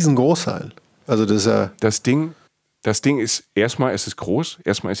riesengroß sein. Also das ist ja... Das Ding ist, erstmal ist es groß,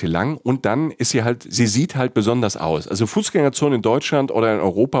 erstmal ist sie lang und dann ist sie sieht halt besonders aus. Also Fußgängerzone in Deutschland oder in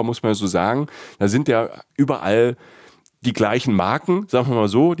Europa, muss man so sagen, da sind ja überall die gleichen Marken, sagen wir mal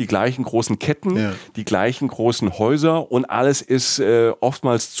so, die gleichen großen Ketten, die gleichen großen Häuser und alles ist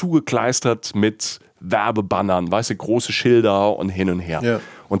oftmals zugekleistert mit Werbebannern, weißt du, große Schilder und hin und her. Ja.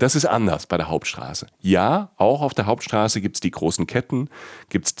 Und das ist anders bei der Hauptstraße. Ja, auch auf der Hauptstraße gibt es die großen Ketten,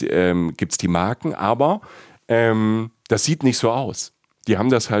 gibt's die Marken, aber das sieht nicht so aus. Die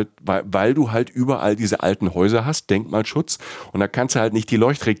haben das halt, weil du halt überall diese alten Häuser hast, Denkmalschutz, und da kannst du halt nicht die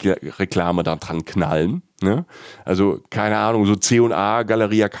Leuchtreklame da dran knallen. Ne? Also, keine Ahnung, so C&A,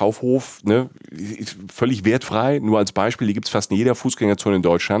 Galeria Kaufhof, ne? Völlig wertfrei, nur als Beispiel, die gibt es fast in jeder Fußgängerzone in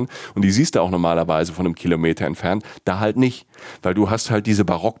Deutschland und die siehst du auch normalerweise von einem Kilometer entfernt, da halt nicht, weil du hast halt diese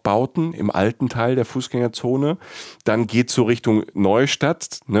Barockbauten im alten Teil der Fußgängerzone, dann geht so Richtung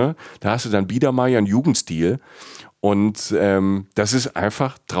Neustadt, ne? Da hast du dann Biedermeier, einen Jugendstil. Und das ist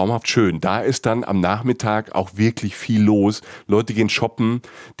einfach traumhaft schön. Da ist dann am Nachmittag auch wirklich viel los. Leute gehen shoppen.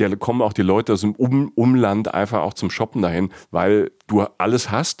 Da kommen auch die Leute aus dem Umland einfach auch zum Shoppen dahin, weil du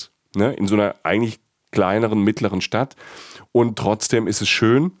alles hast, ne, in so einer eigentlich kleineren, mittleren Stadt. Und trotzdem ist es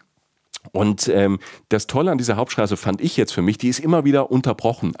schön. Und das Tolle an dieser Hauptstraße fand ich jetzt für mich, die ist immer wieder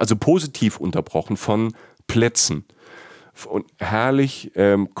unterbrochen, also positiv unterbrochen von Plätzen. Und herrlich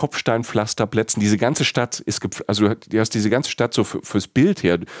Kopfsteinpflasterplätzen. Diese ganze Stadt ist, also du hast diese ganze Stadt so fürs Bild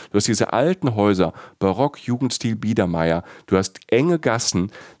her. Du hast diese alten Häuser, Barock, Jugendstil, Biedermeier. Du hast enge Gassen,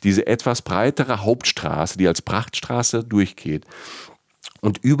 diese etwas breitere Hauptstraße, die als Prachtstraße durchgeht.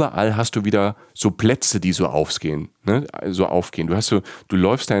 Und überall hast du wieder so Plätze, die so aufgehen. Ne? So aufgehen. Du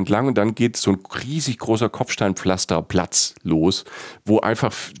läufst da entlang und dann geht so ein riesig großer Kopfsteinpflasterplatz los, wo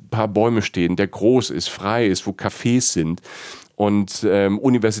einfach ein paar Bäume stehen, der groß ist, frei ist, wo Cafés sind. Und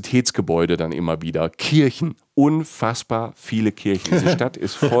Universitätsgebäude dann immer wieder, Kirchen, unfassbar viele Kirchen. Diese Stadt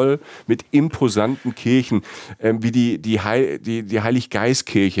ist voll mit imposanten Kirchen, wie die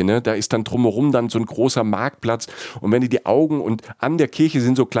Heilig-Geist-Kirche. Ne? Da ist dann drumherum dann so ein großer Marktplatz. Und wenn die Augen und an der Kirche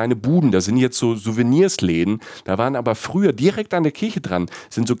sind so kleine Buden, da sind jetzt so Souvenirsläden. Da waren aber früher direkt an der Kirche dran,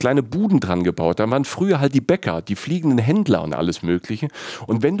 sind so kleine Buden dran gebaut. Da waren früher halt die Bäcker, die fliegenden Händler und alles Mögliche.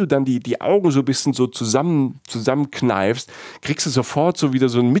 Und wenn du dann die Augen so ein bisschen so zusammenkneifst, kriegst du sofort so wieder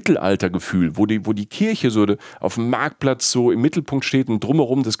so ein Mittelaltergefühl, wo die Kirche so auf dem Marktplatz so im Mittelpunkt steht und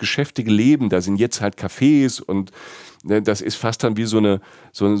drumherum das geschäftige Leben. Da sind jetzt halt Cafés und das ist fast dann wie so eine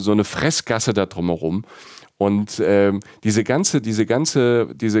Fressgasse da drumherum. Und diese ganze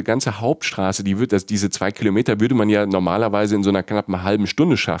Hauptstraße, diese 2 Kilometer würde man ja normalerweise in so einer knappen halben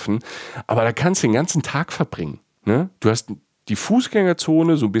Stunde schaffen. Aber da kannst du den ganzen Tag verbringen. Ne? Du hast die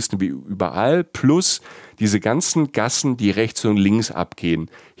Fußgängerzone, so ein bisschen wie überall, plus diese ganzen Gassen, die rechts und links abgehen,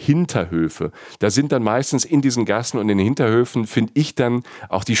 Hinterhöfe. Da sind dann meistens in diesen Gassen und in den Hinterhöfen, finde ich dann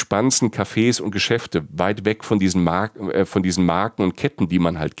auch die spannendsten Cafés und Geschäfte, weit weg von diesen Marken und Ketten, die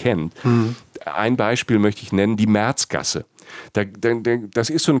man halt kennt. Mhm. Ein Beispiel möchte ich nennen, die Märzgasse. Das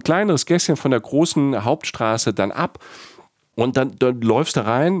ist so ein kleineres Gässchen von der großen Hauptstraße dann ab. Und dann läufst du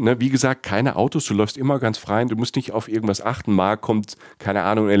rein, ne? Wie gesagt, keine Autos, du läufst immer ganz frei, du musst nicht auf irgendwas achten. Mal kommt, keine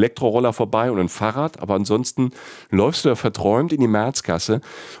Ahnung, ein Elektroroller vorbei und ein Fahrrad, aber ansonsten läufst du da verträumt in die Märzgasse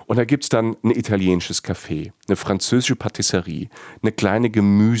und da gibt es dann ein italienisches Café, eine französische Patisserie, eine kleine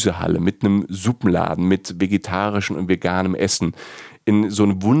Gemüsehalle mit einem Suppenladen, mit vegetarischem und veganem Essen, in so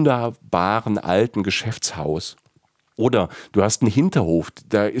einem wunderbaren alten Geschäftshaus. Oder du hast einen Hinterhof,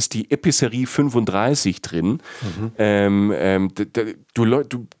 da ist die Epicerie 35 drin. Mhm.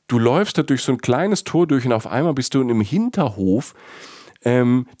 Du läufst da durch so ein kleines Tor durch und auf einmal bist du in einem Hinterhof.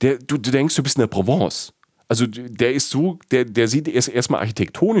 Du denkst, du bist in der Provence. Also der sieht erstmal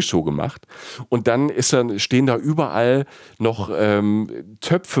architektonisch so gemacht und dann stehen da überall noch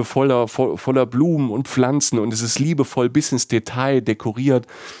Töpfe voller Blumen und Pflanzen und es ist liebevoll bis ins Detail dekoriert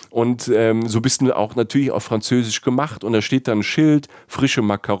und so bist du auch natürlich auf Französisch gemacht und da steht dann ein Schild, frische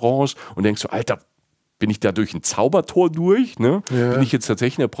Macarons und denkst so, Alter, bin ich da durch ein Zaubertor durch? Ne? Ja. Bin ich jetzt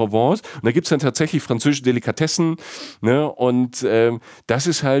tatsächlich in der Provence? Und da gibt es dann tatsächlich französische Delikatessen. Ne? Und das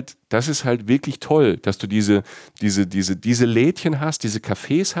ist halt wirklich toll, dass du diese Lädchen hast, diese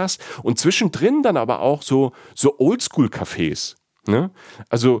Cafés hast und zwischendrin dann aber auch so Oldschool-Cafés. Ne?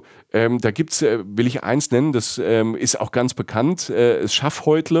 Also da gibt's, will ich eins nennen, das ist auch ganz bekannt,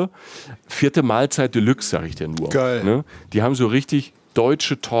 Schaffhäutle, 4. Mahlzeit Deluxe, sag ich dir nur. Geil. Ne? Die haben so richtig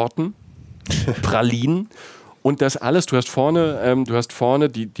deutsche Torten, Pralinen und das alles, du hast vorne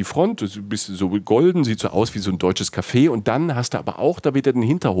die Front, das ist ein bisschen so golden, sieht so aus wie so ein deutsches Café und dann hast du aber auch da wieder den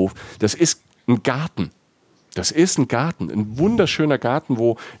Hinterhof, das ist ein Garten. Das ist ein Garten, ein wunderschöner Garten,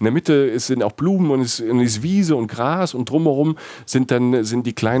 wo in der Mitte sind auch Blumen und es ist Wiese und Gras und drumherum sind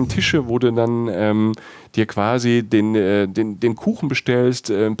die kleinen Tische, wo du dann dir quasi den Kuchen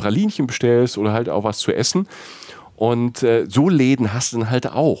bestellst, ein Pralinchen bestellst oder halt auch was zu essen. Und so Läden hast du dann halt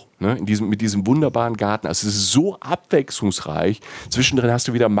auch, ne, mit diesem wunderbaren Garten. Also es ist so abwechslungsreich. Zwischendrin hast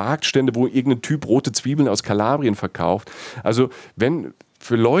du wieder Marktstände, wo irgendein Typ rote Zwiebeln aus Kalabrien verkauft. Also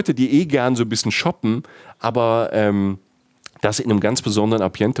für Leute, die gern so ein bisschen shoppen, aber das in einem ganz besonderen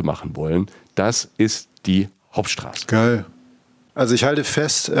Ambiente machen wollen, das ist die Hauptstraße. Geil. Also ich halte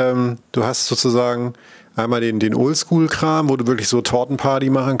fest, du hast sozusagen einmal den Oldschool-Kram, wo du wirklich so Tortenparty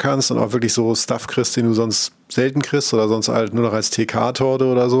machen kannst und auch wirklich so Stuff kriegst, den du sonst selten kriegst oder sonst halt nur noch als TK-Torte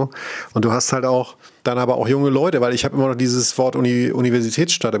oder so. Und du hast halt auch dann aber auch junge Leute, weil ich habe immer noch dieses Wort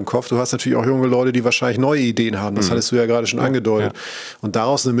Universitätsstadt im Kopf. Du hast natürlich auch junge Leute, die wahrscheinlich neue Ideen haben. Das hattest du ja gerade schon angedeutet. Ja. Und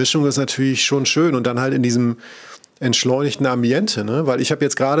daraus eine Mischung ist natürlich schon schön. Und dann halt in diesem entschleunigten Ambiente, ne? Weil ich habe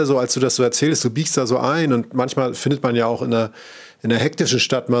jetzt gerade so, als du das so erzählst, du biegst da so ein und manchmal findet man ja auch in einer hektischen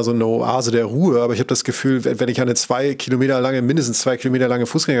Stadt mal so eine Oase der Ruhe, aber ich habe das Gefühl, wenn ich an eine mindestens 2 Kilometer lange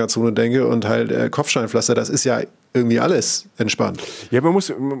Fußgängerzone denke und halt Kopfsteinpflaster, das ist ja irgendwie alles entspannt. Ja, man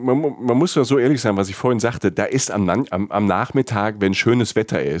muss ja so ehrlich sein, was ich vorhin sagte, da ist am Nachmittag, wenn schönes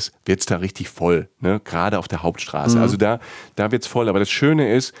Wetter ist, wird es da richtig voll, ne? Gerade auf der Hauptstraße. Also da wird es voll, aber das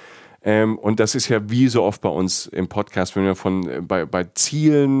Schöne ist, und das ist ja wie so oft bei uns im Podcast, wenn wir bei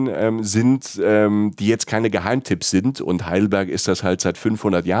Zielen sind, die jetzt keine Geheimtipps sind und Heidelberg ist das halt seit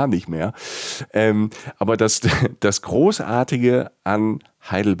 500 Jahren nicht mehr. Aber das Großartige an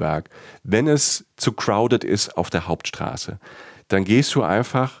Heidelberg, wenn es zu crowded ist auf der Hauptstraße, dann gehst du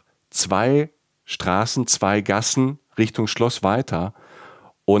einfach 2 Straßen, 2 Gassen Richtung Schloss weiter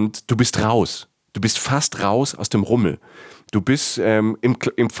und du bist raus. Du bist fast raus aus dem Rummel. Du bist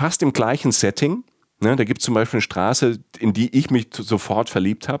fast im gleichen Setting. Ne? Da gibt es zum Beispiel eine Straße, in die ich mich sofort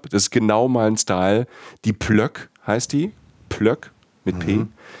verliebt habe. Das ist genau mein Style. Die Plöck heißt die. Plöck mit P.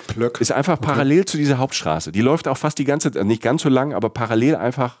 Plöck. Ist einfach parallel zu dieser Hauptstraße. Die läuft auch fast die ganze Zeit, nicht ganz so lang, aber parallel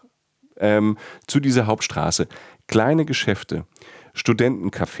einfach zu dieser Hauptstraße. Kleine Geschäfte.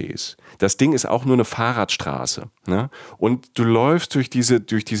 Studentencafés. Das Ding ist auch nur eine Fahrradstraße. Ne? Und du läufst durch diese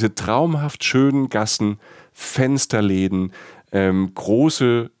traumhaft schönen Gassen, Fensterläden,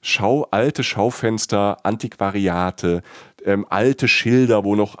 große alte Schaufenster, Antiquariate, alte Schilder,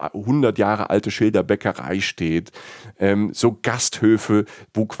 wo noch 100 Jahre alte Schilderbäckerei steht, so Gasthöfe,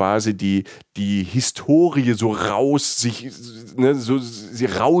 wo quasi die Historie so sie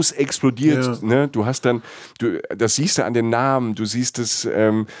raus explodiert. Ja. Ne? Du hast dann, das siehst du an den Namen, du siehst es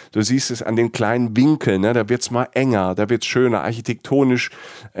an den kleinen Winkeln, ne? Da wird es mal enger, da wird es schöner, architektonisch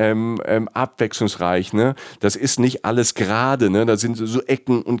abwechslungsreich. Ne? Das ist nicht alles gerade, ne? Da sind so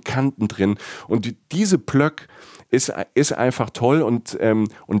Ecken und Kanten drin. Und diese Plöck ist einfach toll und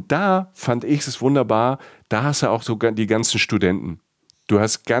da fand ich es wunderbar, da hast du auch sogar die ganzen Studenten. Du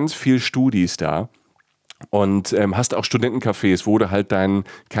hast ganz viel Studis da und hast auch Studentencafés, wo du halt dein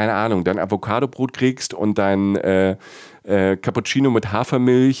Avocado-Brot kriegst und dein Cappuccino mit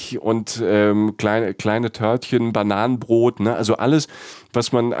Hafermilch und kleine Törtchen, Bananenbrot, ne? Also alles,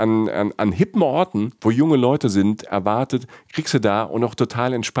 was man an hippen Orten, wo junge Leute sind, erwartet, kriegst du da und auch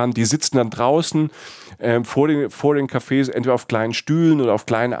total entspannt. Die sitzen dann draußen vor den Cafés, entweder auf kleinen Stühlen oder auf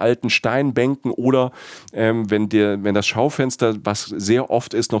kleinen alten Steinbänken oder wenn das Schaufenster, was sehr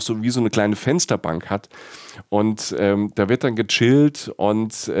oft ist, noch so wie so eine kleine Fensterbank hat und da wird dann gechillt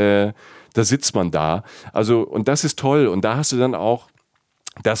und da sitzt man da. Also, und das ist toll. Und da hast du dann auch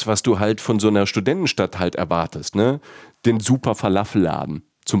das, was du halt von so einer Studentenstadt halt erwartest, ne? Den super Falafelladen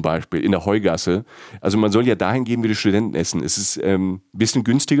zum Beispiel in der Heugasse. Also man soll ja dahin gehen, wie die Studenten essen. Es ist ein bisschen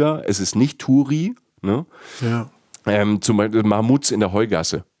günstiger, es ist nicht Touri, ne? Ja. Zum Beispiel Mahmuts in der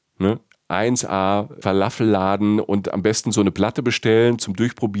Heugasse, ne? 1A Falafelladen und am besten so eine Platte bestellen zum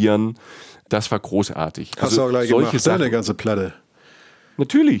Durchprobieren. Das war großartig. Hast du auch gleich solche gemacht, Sachen, eine ganze Platte.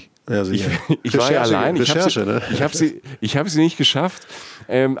 Natürlich. Ja, ich war ja allein. Recherche, ich habe sie nicht geschafft,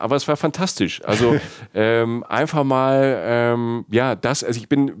 aber es war fantastisch. Also einfach mal, also ich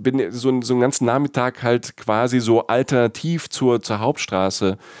bin so einen ganzen Nachmittag halt quasi so alternativ zur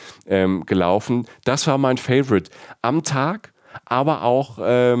Hauptstraße gelaufen. Das war mein Favorite. Am Tag, aber auch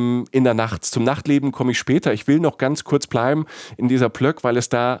in der Nacht. Zum Nachtleben komme ich später. Ich will noch ganz kurz bleiben in dieser Plöck, weil es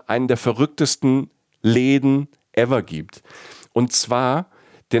da einen der verrücktesten Läden ever gibt. Und zwar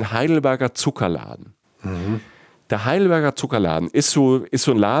den Heidelberger Zucker-Laden. Mhm. Der Heidelberger Zucker-Laden ist so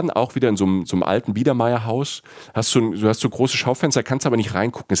ein Laden, auch wieder in so einem alten Biedermeierhaus. Du hast so große Schaufenster, kannst aber nicht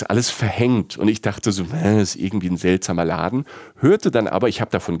reingucken, ist alles verhängt. Und ich dachte so, das ist irgendwie ein seltsamer Laden. Hörte dann aber, ich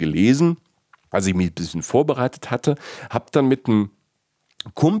habe davon gelesen, als ich mich ein bisschen vorbereitet hatte, habe dann mit einem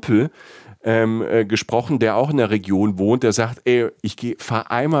Kumpel gesprochen, der auch in der Region wohnt, der sagt, ich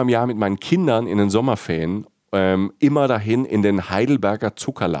fahre einmal im Jahr mit meinen Kindern in den Sommerferien immer dahin in den Heidelberger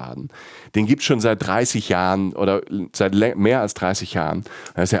Zuckerladen. Den gibt es schon seit 30 Jahren oder seit mehr als 30 Jahren.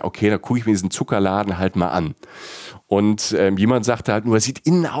 Da ist ja, okay, da gucke ich mir diesen Zuckerladen halt mal an. Und jemand sagte halt nur, er sieht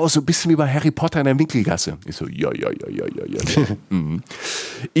innen aus so ein bisschen wie bei Harry Potter in der Winkelgasse. Ich so, ja. Mhm.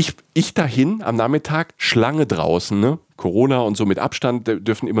 Ich dahin am Nachmittag, Schlange draußen, ne? Corona und so mit Abstand, da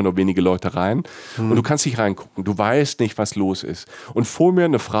dürfen immer nur wenige Leute rein. Und du kannst nicht reingucken, du weißt nicht, was los ist. Und vor mir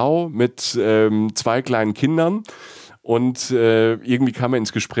eine Frau mit 2 kleinen Kindern und irgendwie kam er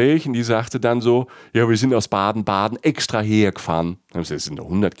ins Gespräch und die sagte dann so, ja, wir sind aus Baden-Baden extra hierher gefahren. Das sind noch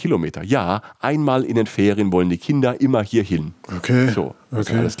 100 Kilometer. Ja, einmal in den Ferien wollen die Kinder immer hier hin. Okay. So, das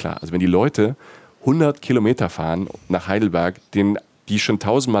ist alles klar. Also wenn die Leute 100 Kilometer fahren nach Heidelberg, die schon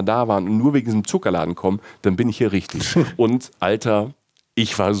 1000-mal da waren und nur wegen diesem Zuckerladen kommen, dann bin ich hier richtig. Und Alter,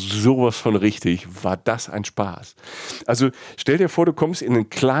 ich war sowas von richtig. War das ein Spaß. Also stell dir vor, du kommst in einen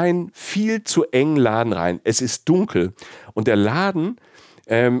kleinen, viel zu engen Laden rein. Es ist dunkel und der Laden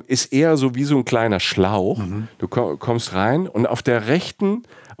ist eher so wie so ein kleiner Schlauch. Mhm. Du kommst rein und auf der rechten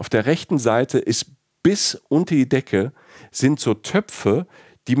Seite ist bis unter die Decke sind so Töpfe,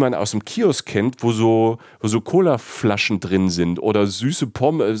 die man aus dem Kiosk kennt, wo so Colaflaschen drin sind oder süße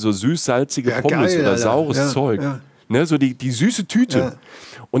Pommes, so süß-salzige Pommes geil, oder Alter. saures Zeug. Ja. Ne, so die süße Tüte. Ja.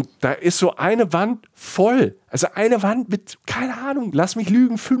 Und da ist so eine Wand voll. Also eine Wand mit, keine Ahnung, lass mich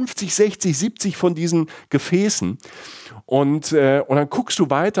lügen, 50, 60, 70 von diesen Gefäßen. Und dann guckst du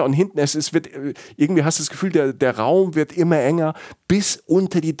weiter und hinten, irgendwie hast du das Gefühl, der Raum wird immer enger, bis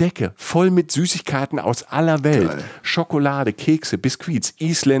unter die Decke, voll mit Süßigkeiten aus aller Welt. Geil. Schokolade, Kekse, Biskuits,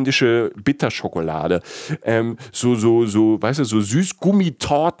 isländische Bitterschokolade, weißt du, so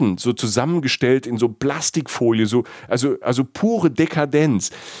Süßgummitorten, so zusammengestellt in so Plastikfolie, also pure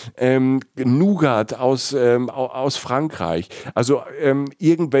Dekadenz. Nougat aus Frankreich, also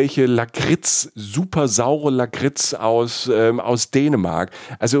irgendwelche Lakritz, super saure Lakritz aus Dänemark.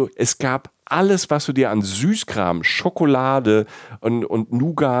 Also es gab alles, was du dir an Süßkram, Schokolade und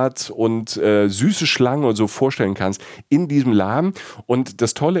Nougat und süße Schlangen und so vorstellen kannst, in diesem Laden. Und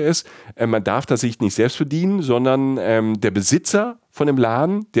das Tolle ist, man darf das sich nicht selbst bedienen, sondern der Besitzer von dem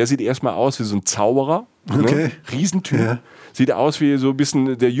Laden, der sieht erstmal aus wie so ein Zauberer. Okay. Ne? Riesentyp. Ja. Sieht aus wie so ein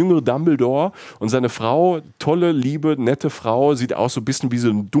bisschen der jüngere Dumbledore. Und seine Frau, tolle, liebe, nette Frau, sieht auch so ein bisschen wie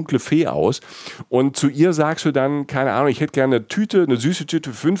so eine dunkle Fee aus. Und zu ihr sagst du dann, keine Ahnung, ich hätte gerne eine süße Tüte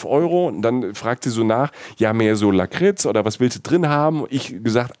für 5 Euro. Und dann fragt sie so nach, ja, mehr so Lakritz oder was willst du drin haben? Ich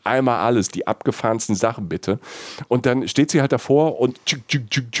gesagt, einmal alles, die abgefahrensten Sachen bitte. Und dann steht sie halt davor und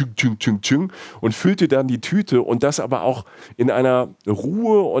und füllt dir dann die Tüte. Und das aber auch in einer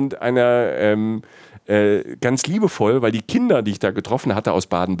Ruhe und einer ganz liebevoll, weil die Kinder, die ich da getroffen hatte aus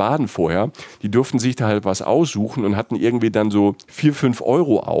Baden-Baden vorher, die durften sich da halt was aussuchen und hatten irgendwie dann so 4, 5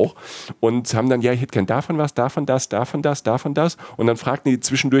 Euro auch und haben dann, ja, ich hätte gern davon was, davon das, davon das, davon das und dann fragten die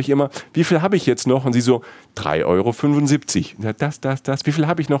zwischendurch immer, wie viel habe ich jetzt noch? Und sie so, 3,75 Euro. Das, wie viel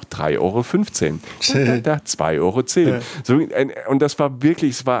habe ich noch? 3,15 Euro. 2,10 Euro. Ja. So, und das war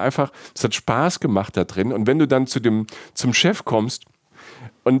wirklich, es hat Spaß gemacht da drin und wenn du dann zum Chef kommst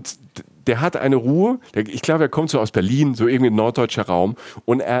und der hat eine Ruhe, ich glaube, er kommt so aus Berlin, so irgendwie norddeutscher Raum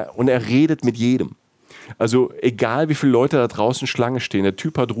und er redet mit jedem. Also egal, wie viele Leute da draußen Schlange stehen, der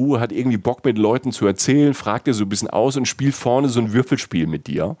Typ hat Ruhe, hat irgendwie Bock mit Leuten zu erzählen, fragt dir so ein bisschen aus und spielt vorne so ein Würfelspiel mit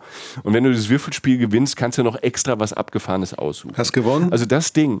dir. Und wenn du das Würfelspiel gewinnst, kannst du noch extra was Abgefahrenes aussuchen. Hast gewonnen? Also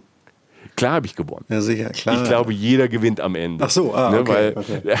das Ding. Klar habe ich gewonnen. Ja, sicher, klar. Ich glaube, jeder gewinnt am Ende. Ach so, okay.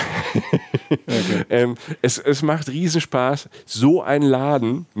 Okay. Es macht Riesenspaß. So einen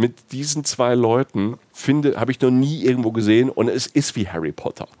Laden mit diesen 2 Leuten habe ich noch nie irgendwo gesehen und es ist wie Harry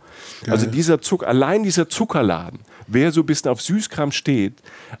Potter. Geil. Also allein dieser Zuckerladen, wer so ein bisschen auf Süßkram steht,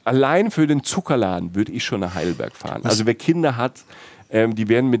 allein für den Zuckerladen würde ich schon nach Heidelberg fahren. Also wer Kinder hat, die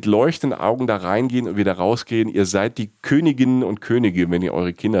werden mit leuchtenden Augen da reingehen und wieder rausgehen. Ihr seid die Königinnen und Könige, wenn ihr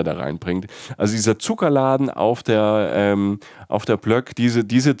eure Kinder da reinbringt. Also dieser Zuckerladen auf der Plöck,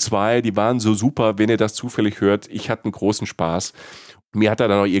 diese 2, die waren so super, wenn ihr das zufällig hört. Ich hatte einen großen Spaß. Mir hat er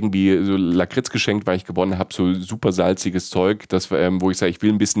dann auch irgendwie so Lakritz geschenkt, weil ich gewonnen habe, so super salziges Zeug, wo ich sage, ich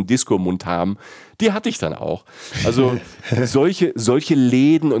will ein bisschen Disco im Mund haben. Die hatte ich dann auch. Also solche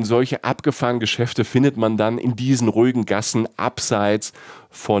Läden und solche abgefahrenen Geschäfte findet man dann in diesen ruhigen Gassen abseits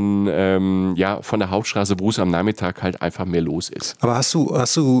von der Hauptstraße, wo es am Nachmittag halt einfach mehr los ist. Aber hast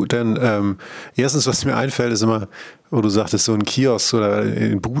du denn, erstens, was mir einfällt, ist immer, wo du sagtest, so ein Kiosk oder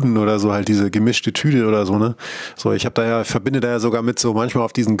in Buden oder so, halt diese gemischte Tüte oder so, ne? So, verbinde da ja sogar mit so manchmal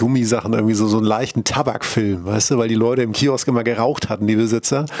auf diesen Gummisachen irgendwie so einen leichten Tabakfilm, weißt du, weil die Leute im Kiosk immer geraucht hatten, die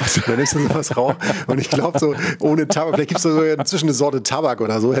Besitzer. Dann ist das was rauch. Und ich glaube so, ohne Tabak, vielleicht gibt es so inzwischen eine Sorte Tabak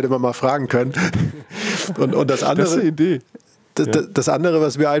oder so, hätte man mal fragen können. Und das andere. Das ist eine Idee. Das andere,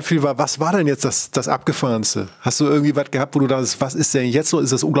 was mir einfiel, war, was war denn jetzt das Abgefahrenste? Hast du irgendwie was gehabt, wo du dachtest, was ist denn jetzt so?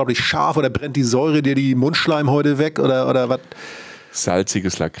 Ist das unglaublich scharf oder brennt die Säure dir die Mundschleimhäute weg oder was?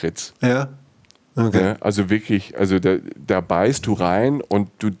 Salziges Lakritz. Ja? Okay. Ja, also wirklich, da beißt du rein und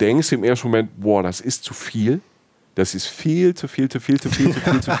du denkst im ersten Moment, boah, das ist zu viel. Das ist viel zu viel.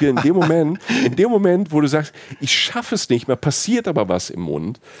 In dem Moment, wo du sagst, ich schaffe es nicht mehr, passiert aber was im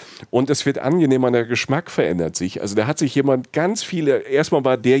Mund und es wird angenehmer, der Geschmack verändert sich. Also da hat sich erstmal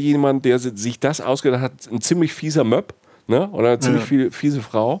war der jemand, der sich das ausgedacht hat, ein ziemlich fieser Möb, ne? Oder eine ziemlich fiese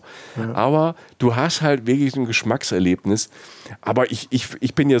Frau. Ja. Aber du hast halt wirklich ein Geschmackserlebnis. Aber ich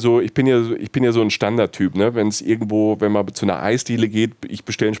bin ja so ein Standardtyp, ne? Wenn man zu einer Eisdiele geht, ich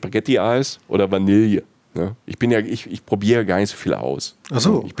bestelle ein Spaghetti-Eis oder Vanille. Ja, ich probiere gar nicht so viel aus. Ach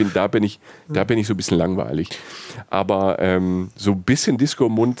so. Da bin ich so ein bisschen langweilig. Aber so ein bisschen Disco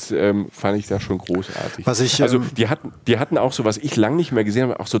im Mund fand ich da schon großartig. Die hatten auch so, was ich lange nicht mehr gesehen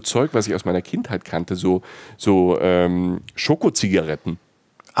habe, auch so Zeug, was ich aus meiner Kindheit kannte, so Schokozigaretten.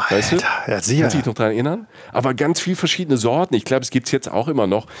 Weißt du? Ja, sicher. Kannst du dich noch daran erinnern? Aber ganz viele verschiedene Sorten. Ich glaube, es gibt es jetzt auch immer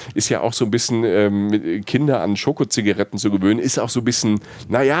noch. Ist ja auch so ein bisschen mit Kinder an Schokozigaretten zu gewöhnen. Ist auch so ein bisschen,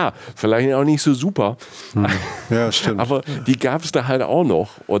 naja, vielleicht auch nicht so super. Ja, stimmt. Aber die gab es da halt auch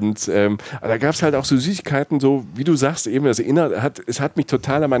noch. Und da gab es halt auch so Süßigkeiten, so wie du sagst, eben, es hat mich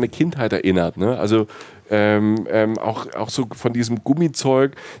total an meine Kindheit erinnert. Ne? Also auch so von diesem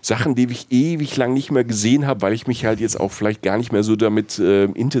Gummizeug, Sachen, die ich ewig lang nicht mehr gesehen habe, weil ich mich halt jetzt auch vielleicht gar nicht mehr so damit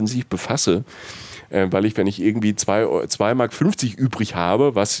intensiv befasse. Weil wenn ich irgendwie 2,50 Mark übrig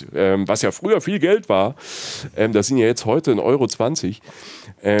habe, was ja früher viel Geld war, das sind ja jetzt heute 1,20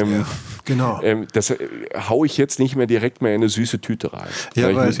 €. Genau. Das haue ich jetzt nicht mehr direkt mehr in eine süße Tüte rein. Ja,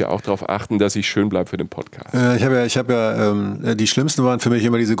 weil ich muss ja auch darauf achten, dass ich schön bleibe für den Podcast. Ich hab ja die schlimmsten waren für mich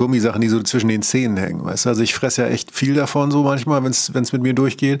immer diese Gummisachen, die so zwischen den Zähnen hängen. Weißt du? Also ich fresse ja echt viel davon so manchmal, wenn es mit mir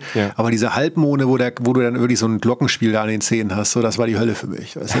durchgeht. Ja. Aber diese Halbmonde, wo du dann wirklich so ein Glockenspiel da an den Zähnen hast, so, das war die Hölle für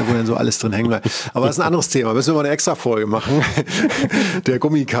mich. Weißt du? Wo dann so alles drin hängen bleibt. Aber das ist ein anderes Thema. Müssen wir mal eine extra Folge machen. Der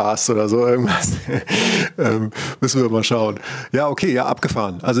Gummicast oder so irgendwas. Müssen wir mal schauen. Ja, okay, ja,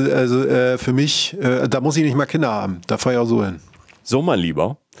 abgefahren. Also für mich, da muss ich nicht mal Kinder haben. Da fahre ich auch so hin. So, mein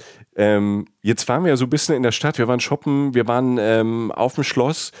Lieber. Jetzt waren wir ja so ein bisschen in der Stadt. Wir waren shoppen, wir waren auf dem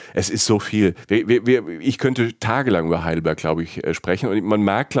Schloss. Es ist so viel. Ich könnte tagelang über Heidelberg, glaube ich, sprechen. Und man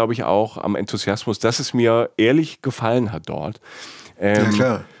merkt, glaube ich, auch am Enthusiasmus, dass es mir ehrlich gefallen hat dort. Ja,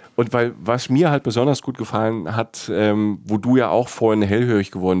 klar. Und was mir halt besonders gut gefallen hat, wo du ja auch vorhin hellhörig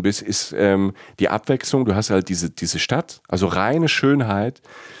geworden bist, ist die Abwechslung. Du hast halt diese Stadt, also reine Schönheit.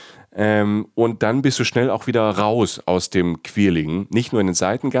 Und dann bist du schnell auch wieder raus aus dem Quirligen, nicht nur in den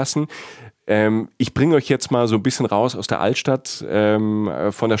Seitengassen. Ich bringe euch jetzt mal so ein bisschen raus aus der Altstadt,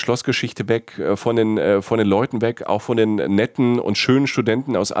 von der Schlossgeschichte weg, von den Leuten weg, auch von den netten und schönen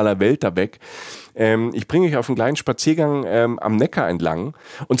Studenten aus aller Welt da weg. Ich bringe euch auf einen kleinen Spaziergang am Neckar entlang,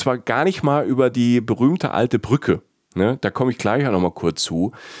 und zwar gar nicht mal über die berühmte alte Brücke. Ne? Da komme ich gleich auch noch mal kurz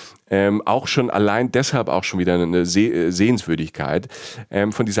zu. Auch schon allein deshalb auch schon wieder eine Sehenswürdigkeit.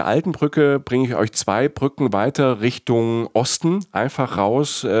 Von dieser alten Brücke bringe ich euch 2 Brücken weiter Richtung Osten, einfach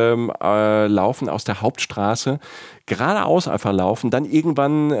raus laufen aus der Hauptstraße, geradeaus einfach laufen, dann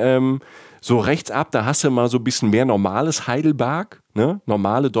irgendwann so rechts ab, da hast du mal so ein bisschen mehr normales Heidelberg, ne?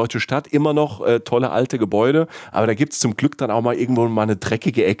 Normale deutsche Stadt, immer noch tolle alte Gebäude, aber da gibt es zum Glück dann auch mal irgendwo mal eine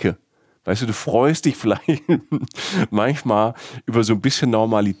dreckige Ecke. Weißt du, du freust dich vielleicht manchmal über so ein bisschen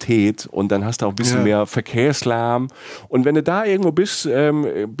Normalität, und dann hast du auch ein bisschen mehr Verkehrslärm. Und wenn du da irgendwo bist,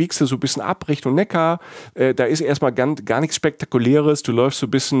 biegst du so ein bisschen ab Richtung Neckar. Da ist erstmal gar nichts Spektakuläres. Du läufst so ein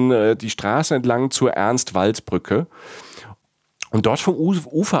bisschen die Straße entlang zur Ernst-Walz-Brücke. Und dort vom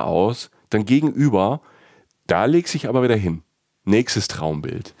Ufer aus, dann gegenüber, da legst du dich aber wieder hin. Nächstes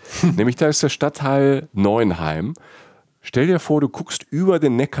Traumbild. Nämlich da ist der Stadtteil Neuenheim. Stell dir vor, du guckst über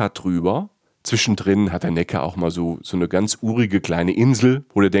den Neckar drüber. Zwischendrin hat der Neckar auch mal so eine ganz urige kleine Insel,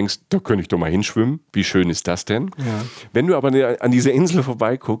 wo du denkst, da könnte ich doch mal hinschwimmen. Wie schön ist das denn? Ja. Wenn du aber an dieser Insel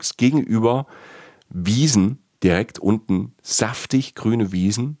vorbeiguckst, gegenüber Wiesen, direkt unten, saftig grüne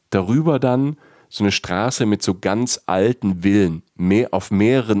Wiesen, darüber dann so eine Straße mit so ganz alten Villen, auf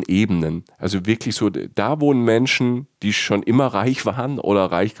mehreren Ebenen. Also wirklich so, da wohnen Menschen, die schon immer reich waren oder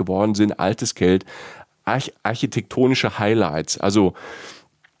reich geworden sind, altes Geld, architektonische Highlights. Also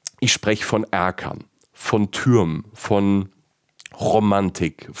ich spreche von Erkern, von Türmen, von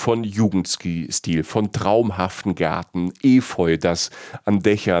Romantik, von Jugendstil, von traumhaften Gärten, Efeu, das an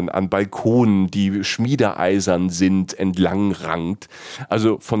Dächern, an Balkonen, die schmiedeeisern sind, entlang rankt.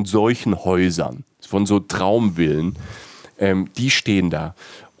 Also von solchen Häusern, von so Traumvillen, die stehen da.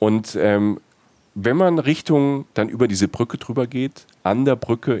 Und wenn man dann über diese Brücke drüber geht, an der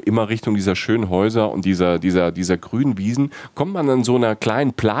Brücke immer Richtung dieser schönen Häuser und dieser grünen Wiesen, kommt man an so einer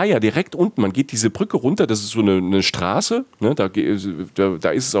kleinen Playa direkt unten. Man geht diese Brücke runter, das ist so eine Straße, ne, da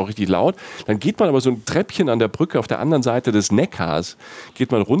ist es auch richtig laut. Dann geht man aber so ein Treppchen an der Brücke auf der anderen Seite des Neckars,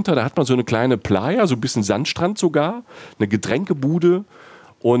 geht man runter, da hat man so eine kleine Playa, so ein bisschen Sandstrand sogar, eine Getränkebude.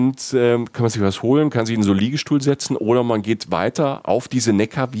 Und kann man sich was holen, kann sich in so einen Liegestuhl setzen, oder man geht weiter auf diese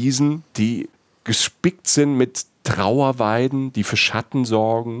Neckarwiesen, die gespickt sind mit Trauerweiden, die für Schatten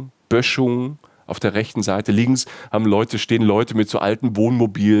sorgen, Böschungen. Auf der rechten Seite links stehen Leute mit so alten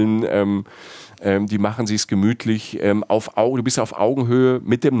Wohnmobilen, die machen sich's gemütlich. Du bist auf Augenhöhe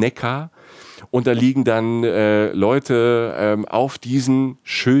mit dem Neckar, und da liegen dann Leute auf diesen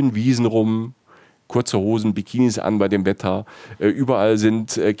schönen Wiesen rum, kurze Hosen, Bikinis an bei dem Wetter. Überall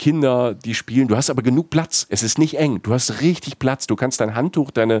sind Kinder, die spielen. Du hast aber genug Platz. Es ist nicht eng. Du hast richtig Platz. Du kannst dein Handtuch,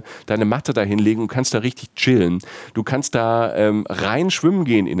 deine Matte da hinlegen und kannst da richtig chillen. Du kannst da rein schwimmen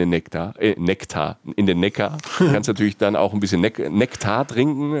gehen in den Neckar. Du kannst natürlich dann auch ein bisschen Nektar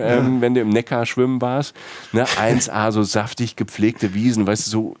trinken, wenn du im Neckar schwimmen warst. Ne? 1A, so saftig gepflegte Wiesen, weißt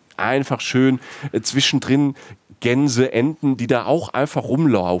du, so einfach schön zwischendrin Gänse, Enten, die da auch einfach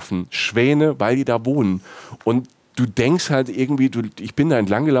rumlaufen. Schwäne, weil die da wohnen. Und du denkst halt irgendwie, ich bin da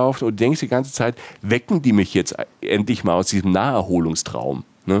entlang gelaufen und du denkst die ganze Zeit, wecken die mich jetzt endlich mal aus diesem Naherholungstraum?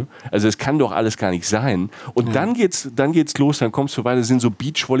 Ne? Also das kann doch alles gar nicht sein. Und dann geht's los, dann kommst du weiter, das sind so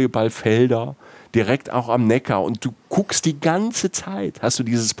Beachvolleyballfelder, direkt auch am Neckar und du guckst die ganze Zeit, hast du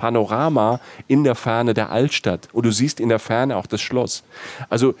dieses Panorama in der Ferne der Altstadt und du siehst in der Ferne auch das Schloss.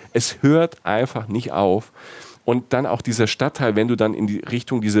 Also es hört einfach nicht auf. Und dann auch dieser Stadtteil, wenn du dann in die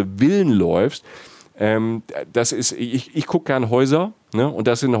Richtung diese Villen läufst, das ist, ich gucke gern Häuser, ne? Und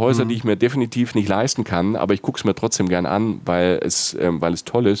das sind Häuser, die ich mir definitiv nicht leisten kann, aber ich gucke es mir trotzdem gern an, weil es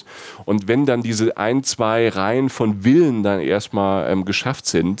toll ist. Und wenn dann diese 1, 2 Reihen von Villen dann erstmal geschafft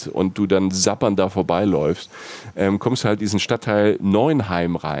sind und du dann sappernd da vorbeiläufst, kommst du halt diesen Stadtteil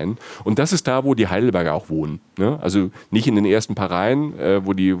Neuenheim rein. Und das ist da, wo die Heidelberger auch wohnen. Ne? Also nicht in den ersten paar Reihen,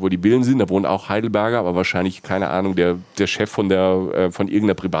 wo die Villen sind, da wohnen auch Heidelberger, aber wahrscheinlich, keine Ahnung, der Chef von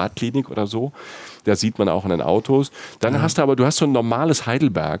irgendeiner Privatklinik oder so. Das sieht man auch in den Autos. Dann hast du so ein normales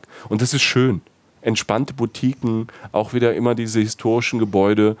Heidelberg und das ist schön. Entspannte Boutiquen, auch wieder immer diese historischen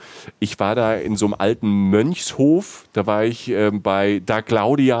Gebäude. Ich war da in so einem alten Mönchshof, da war ich bei Da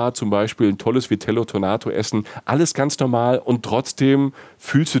Claudia zum Beispiel, ein tolles Vitello Tonato essen. Alles ganz normal und trotzdem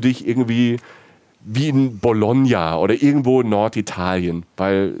fühlst du dich irgendwie wie in Bologna oder irgendwo in Norditalien,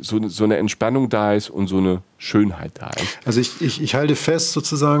 weil so eine Entspannung da ist und so eine Schönheit da ist. Also ich halte fest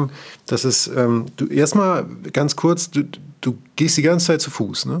sozusagen, dass es, du erstmal ganz kurz, du gehst die ganze Zeit zu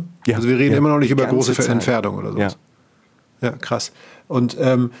Fuß, ne? Ja, also wir reden immer noch nicht über große Entfernungen oder so. Ja, krass. Und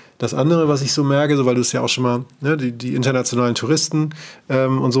das andere, was ich so merke, so, weil du es ja auch schon mal, ne, die internationalen Touristen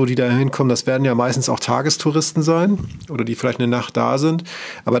und so, die da hinkommen, das werden ja meistens auch Tagestouristen sein oder die vielleicht eine Nacht da sind.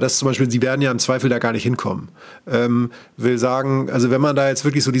 Aber das zum Beispiel, sie werden ja im Zweifel da gar nicht hinkommen. Will sagen, also wenn man da jetzt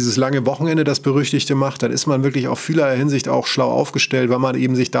wirklich so dieses lange Wochenende, das Berüchtigte macht, dann ist man wirklich auf vielerlei Hinsicht auch schlau aufgestellt, weil man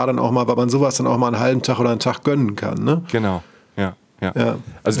eben sich da dann auch mal, weil man sowas dann auch mal einen halben Tag oder einen Tag gönnen kann. Ne? Genau. Ja.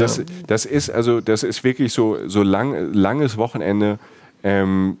 Also das ist wirklich so langes Wochenende.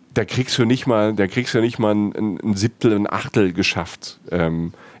 Da kriegst du nicht mal ein Siebtel, ein Achtel geschafft.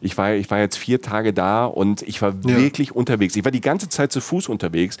 Ich war jetzt 4 Tage da und ich war wirklich unterwegs. Ich war die ganze Zeit zu Fuß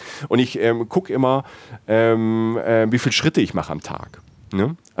unterwegs und ich gucke immer, wie viele Schritte ich mache am Tag.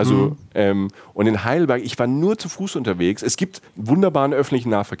 Ne? Also, und in Heidelberg, ich war nur zu Fuß unterwegs. Es gibt wunderbaren öffentlichen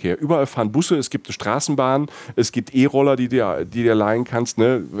Nahverkehr. Überall fahren Busse, es gibt eine Straßenbahn, es gibt E-Roller, die dir leihen kannst.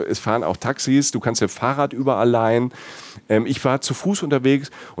 Ne? Es fahren auch Taxis, du kannst dir Fahrrad überall leihen. Ich war zu Fuß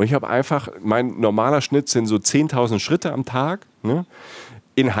unterwegs und ich habe einfach, mein normaler Schnitt sind so 10.000 Schritte am Tag. Ne?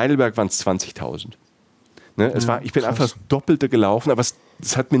 In Heidelberg waren es 20.000. Ne? Ich bin einfach das Doppelte gelaufen, aber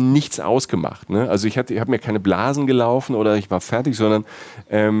es hat mir nichts ausgemacht. Ne? Also ich habe mir keine Blasen gelaufen oder ich war fertig, sondern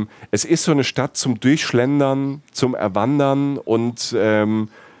es ist so eine Stadt zum Durchschlendern, zum Erwandern und zum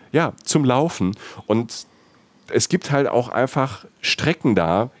Laufen. Und es gibt halt auch einfach Strecken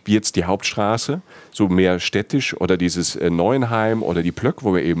da, wie jetzt die Hauptstraße, so mehr städtisch oder dieses Neuenheim oder die Plöck,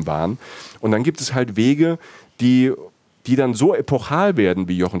 wo wir eben waren. Und dann gibt es halt Wege, die dann so epochal werden,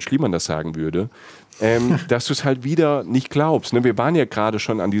 wie Jochen Schliemann das sagen würde, dass du es halt wieder nicht glaubst. Ne? Wir waren ja gerade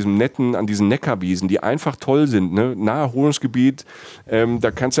schon an diesen Neckarwiesen, die einfach toll sind. Ne? Naherholungsgebiet,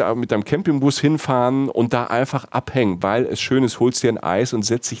 da kannst du auch mit deinem Campingbus hinfahren und da einfach abhängen, weil es schön ist, holst dir ein Eis und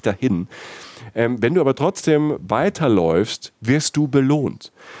setzt dich dahin. Wenn du aber trotzdem weiterläufst, wirst du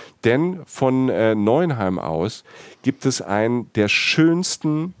belohnt. Denn von Neuenheim aus gibt es einen der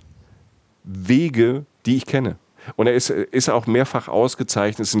schönsten Wege, die ich kenne. Und er ist auch mehrfach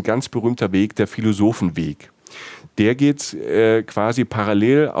ausgezeichnet. Es ist ein ganz berühmter Weg, der Philosophenweg. Der geht quasi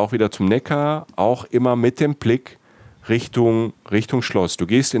parallel auch wieder zum Neckar, auch immer mit dem Blick Richtung Schloss. Du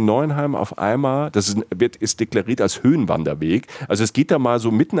gehst in Neuenheim auf einmal, das ist deklariert als Höhenwanderweg. Also es geht da mal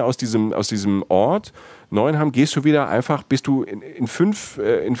so mitten aus diesem Ort. Neuenheim gehst du wieder einfach, bist du in 5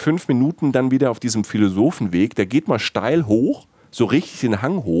 Minuten dann wieder auf diesem Philosophenweg. Der geht mal steil hoch, so richtig den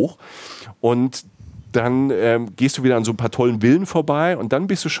Hang hoch. Und dann gehst du wieder an so ein paar tollen Villen vorbei und dann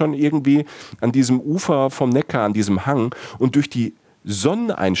bist du schon irgendwie an diesem Ufer vom Neckar, an diesem Hang und durch die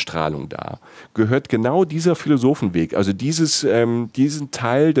Sonneneinstrahlung da gehört genau dieser Philosophenweg, also diesen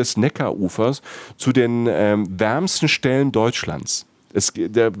Teil des Neckarufers zu den wärmsten Stellen Deutschlands.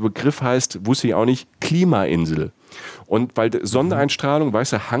 Der Begriff heißt, wusste ich auch nicht, Klimainsel. Und weil Sonneneinstrahlung,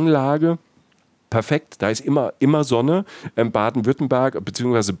 weißt du, Hanglage, perfekt, da ist immer Sonne. Baden-Württemberg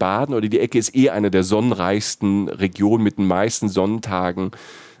bzw. Baden oder die Ecke ist eine der sonnenreichsten Regionen mit den meisten Sonnentagen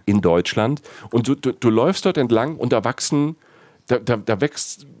in Deutschland. Und du läufst dort entlang und da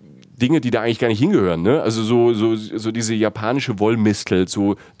wächst Dinge, die da eigentlich gar nicht hingehören. Ne? Also so diese japanische Wollmistel,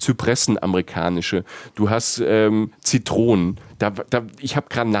 so Zypressen amerikanische. Du hast Zitronen. Ich habe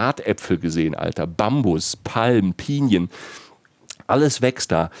Granatäpfel gesehen, Alter. Bambus, Palmen, Pinien. Alles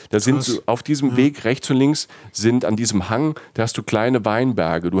wächst da. Da sind so, auf diesem Weg rechts und links sind an diesem Hang, da hast du kleine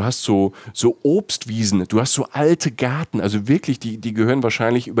Weinberge, du hast so Obstwiesen, du hast so alte Gärten, also wirklich, die gehören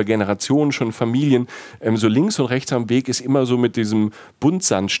wahrscheinlich über Generationen schon Familien. So links und rechts am Weg ist immer so mit diesem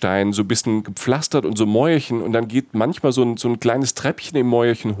Buntsandstein so ein bisschen gepflastert und so Mäuerchen und dann geht manchmal so ein kleines Treppchen im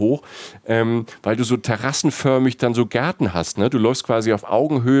Mäuerchen hoch, weil du so terrassenförmig dann so Gärten hast. Ne? Du läufst quasi auf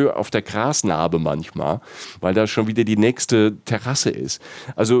Augenhöhe auf der Grasnarbe manchmal, weil da schon wieder die nächste Terrasse ist.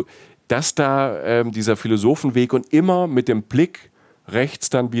 Also, dass da dieser Philosophenweg und immer mit dem Blick rechts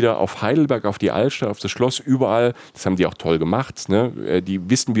dann wieder auf Heidelberg, auf die Altstadt, auf das Schloss, überall, das haben die auch toll gemacht, ne?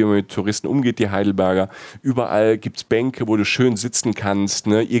 Die wissen, wie man mit Touristen umgeht, die Heidelberger. Überall gibt es Bänke, wo du schön sitzen kannst,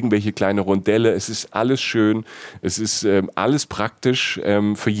 ne? Irgendwelche kleine Rondelle, es ist alles schön, es ist alles praktisch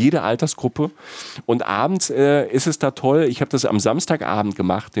für jede Altersgruppe. Und abends ist es da toll, ich habe das am Samstagabend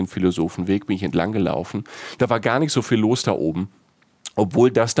gemacht, den Philosophenweg, bin ich entlang gelaufen. Da war gar nicht so viel los da oben.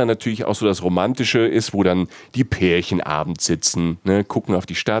 Obwohl das dann natürlich auch so das Romantische ist, wo dann die Pärchen abends sitzen, ne, gucken auf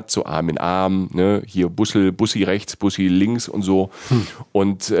die Stadt, so Arm in Arm, ne, hier Bussi rechts, Bussi links und so.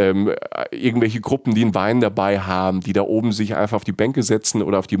 Und irgendwelche Gruppen, die einen Wein dabei haben, die da oben sich einfach auf die Bänke setzen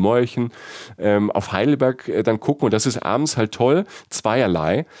oder auf die Mäuerchen, auf Heidelberg dann gucken. Und das ist abends halt toll,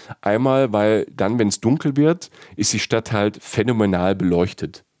 zweierlei. Einmal, weil dann, wenn es dunkel wird, ist die Stadt halt phänomenal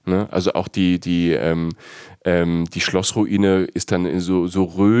beleuchtet. Ne? Also auch die Schlossruine ist dann so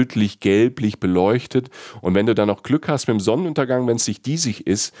rötlich-gelblich beleuchtet. Und wenn du dann noch Glück hast mit dem Sonnenuntergang, wenn es nicht diesig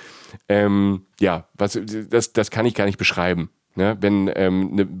ist, das kann ich gar nicht beschreiben. Ne? Wenn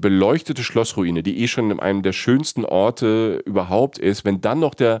eine beleuchtete Schlossruine, die schon in einem der schönsten Orte überhaupt ist, wenn dann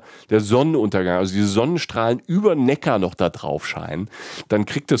noch der Sonnenuntergang, also diese Sonnenstrahlen über Neckar noch da drauf scheinen, dann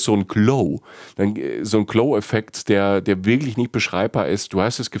kriegt das so einen Glow. So einen Glow-Effekt, der wirklich nicht beschreibbar ist. Du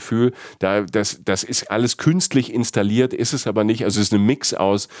hast das Gefühl, das ist alles künstlich installiert, ist es aber nicht. Also es ist ein Mix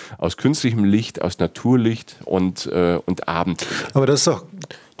aus künstlichem Licht, aus Naturlicht und Abend. Aber das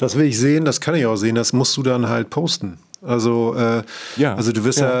will ich sehen, das kann ich auch sehen, das musst du dann halt posten. Also, also du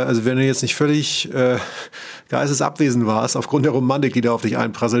wirst also wenn du jetzt nicht völlig geistesabwesend warst, aufgrund der Romantik, die da auf dich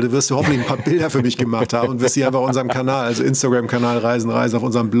einprasselte, wirst du hoffentlich ein paar Bilder für mich gemacht haben und wirst sie einfach auf unserem Kanal, also Instagram-Kanal Reisen Reisen, auf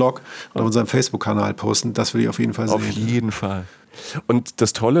unserem Blog und auf unserem Facebook-Kanal posten. Das will ich auf jeden Fall sehen. Auf jeden Fall. Und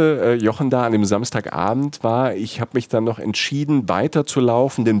das Tolle, Jochen, da an dem Samstagabend war, ich habe mich dann noch entschieden,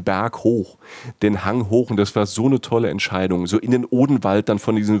 weiterzulaufen, den Berg hoch, den Hang hoch. Und das war so eine tolle Entscheidung. So in den Odenwald, dann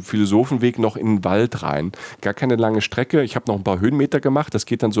von diesem Philosophenweg noch in den Wald rein. Gar keine lange Strecke. Ich habe noch ein paar Höhenmeter gemacht. Das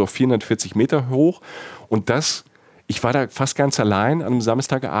geht dann so auf 440 Meter hoch. Und ich war da fast ganz allein an einem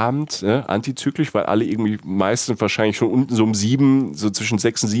Samstagabend, antizyklisch, weil alle irgendwie meistens wahrscheinlich schon unten so um 7, so zwischen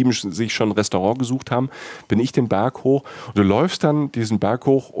 6 und 7 sich schon ein Restaurant gesucht haben, bin ich den Berg hoch. Und du läufst dann diesen Berg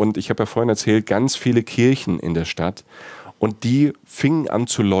hoch und ich habe ja vorhin erzählt, ganz viele Kirchen in der Stadt. Und die fingen an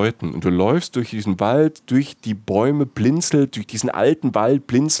zu läuten. Und du läufst durch diesen Wald, durch die Bäume, blinzelt, durch diesen alten Wald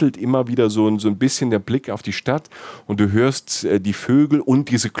blinzelt immer wieder so ein bisschen der Blick auf die Stadt. Und du hörst die Vögel und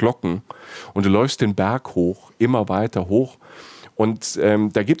diese Glocken. Und du läufst den Berg hoch, immer weiter hoch. Und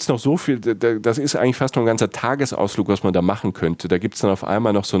da gibt es noch so viel, das ist eigentlich fast noch ein ganzer Tagesausflug, was man da machen könnte. Da gibt es dann auf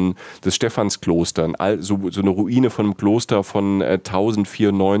einmal noch das Stephanskloster, so eine Ruine von einem Kloster von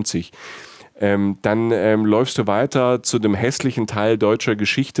 1094. Dann läufst du weiter zu dem hässlichen Teil deutscher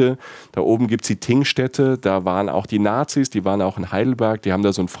Geschichte. Da oben gibt es die Tingstätte, da waren auch die Nazis, die waren auch in Heidelberg, die haben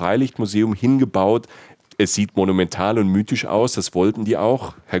da so ein Freilichtmuseum hingebaut. Es sieht monumental und mythisch aus, das wollten die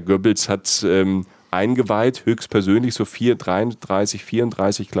auch. Herr Goebbels hat eingeweiht, höchstpersönlich, so 34,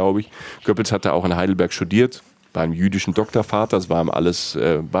 glaube ich. Goebbels hatte auch in Heidelberg studiert, beim jüdischen Doktorvater, das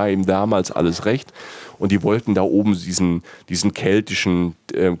war ihm damals alles recht. Und die wollten da oben diesen keltischen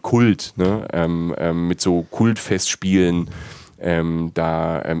Kult, ne, mit so Kultfestspielen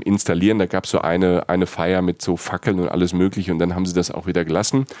installieren. Da gab es so eine Feier mit so Fackeln und alles Mögliche und dann haben sie das auch wieder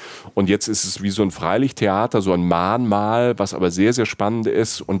gelassen. Und jetzt ist es wie so ein Freilichttheater, so ein Mahnmal, was aber sehr, sehr spannend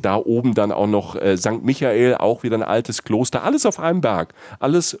ist. Und da oben dann auch noch St. Michael, auch wieder ein altes Kloster. Alles auf einem Berg.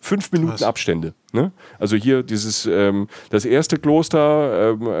 Alles 5 Minuten Abstände. Ne? Also hier das erste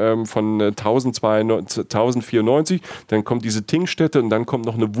Kloster von 1094, dann kommt diese Tingstätte und dann kommt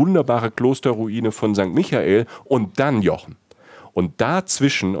noch eine wunderbare Klosterruine von St. Michael und dann Jochen. Und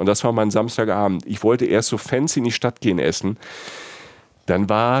dazwischen, und das war mein Samstagabend, ich wollte erst so fancy in die Stadt gehen essen, dann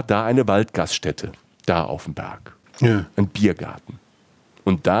war da eine Waldgaststätte, da auf dem Berg. Ja. Ein Biergarten.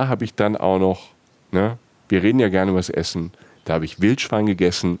 Und da habe ich dann auch noch, ne, wir reden ja gerne über das Essen, da habe ich Wildschwein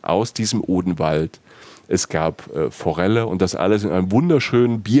gegessen aus diesem Odenwald. Es gab Forelle und das alles in einem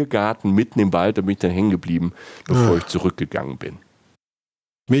wunderschönen Biergarten mitten im Wald, da bin ich dann hängen geblieben, bevor ich zurückgegangen bin.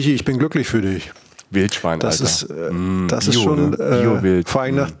 Michi, ich bin glücklich für dich. Wildschwein, das Alter. Das ist schon Bio-Wild. Vor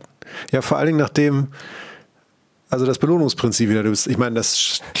allen Dingen nachdem, also das Belohnungsprinzip wieder, ich meine,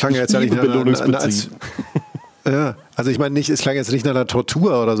 das klang ja jetzt ja nicht also ich meine nicht, es klang jetzt nicht nach einer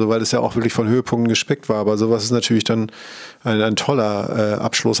Tortur oder so, weil es ja auch wirklich von Höhepunkten gespickt war, aber sowas ist natürlich dann ein toller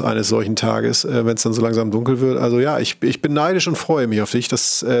Abschluss eines solchen Tages, wenn es dann so langsam dunkel wird. Also ja, ich bin neidisch und freue mich auf dich.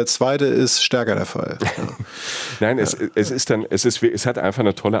 Das zweite ist stärker der Fall. Ja. Nein, es hat einfach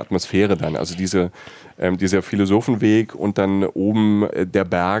eine tolle Atmosphäre dann. Also dieser Philosophenweg und dann oben der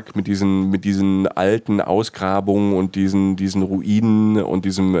Berg mit diesen alten Ausgrabungen und diesen Ruinen und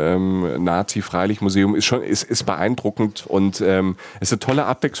diesem Nazi-Freilichtmuseum ist beeindruckend und es ist eine tolle,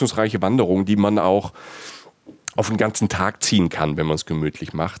 abwechslungsreiche Wanderung, die man auch auf den ganzen Tag ziehen kann, wenn man es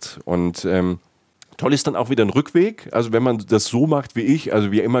gemütlich macht. Und toll ist dann auch wieder ein Rückweg, also wenn man das so macht wie ich,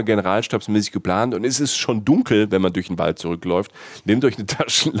 also wie immer generalstabsmäßig geplant und es ist schon dunkel, wenn man durch den Wald zurückläuft, nehmt euch eine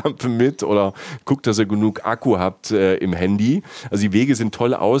Taschenlampe mit oder guckt, dass ihr genug Akku habt im Handy. Also die Wege sind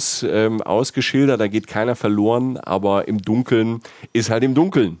toll ausgeschildert, da geht keiner verloren, aber im Dunkeln ist halt im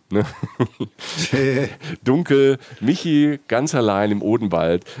Dunkeln. Ne? Dunkel, Michi ganz allein im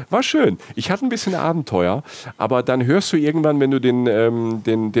Odenwald. War schön. Ich hatte ein bisschen Abenteuer, aber dann hörst du irgendwann, wenn du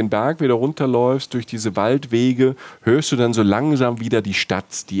den Berg wieder runterläufst, durch diese Waldwege, hörst du dann so langsam wieder die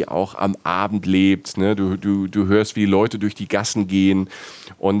Stadt, die auch am Abend lebt. Ne? Du hörst, wie die Leute durch die Gassen gehen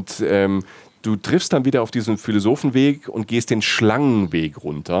und du triffst dann wieder auf diesen Philosophenweg und gehst den Schlangenweg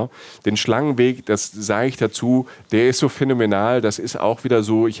runter. Den Schlangenweg, das sage ich dazu, der ist so phänomenal. Das ist auch wieder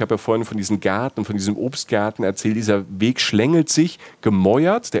so, ich habe ja vorhin von diesem Garten, von diesem Obstgarten erzählt. Dieser Weg schlängelt sich,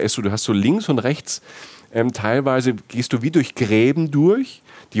 gemäuert. Der ist so, du hast so links und rechts, teilweise gehst du wie durch Gräben durch,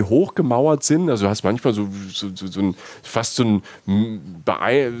 die hochgemauert sind. Also du hast manchmal fast so ein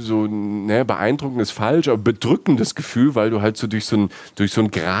beeindruckendes, falsch, aber bedrückendes Gefühl, weil du halt so durch so einen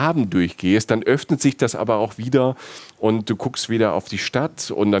Graben durchgehst. Dann öffnet sich das aber auch wieder und du guckst wieder auf die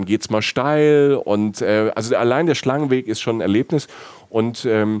Stadt und dann geht's mal steil. Und also allein der Schlangenweg ist schon ein Erlebnis. Und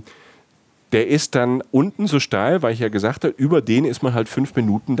der ist dann unten so steil, weil ich ja gesagt habe, über den ist man halt 5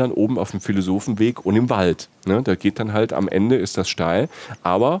 Minuten dann oben auf dem Philosophenweg und im Wald. Ne? Da geht dann halt am Ende ist das steil.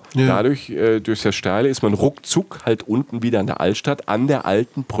 Aber dadurch, durch das Steile ist man ruckzuck halt unten wieder in der Altstadt an der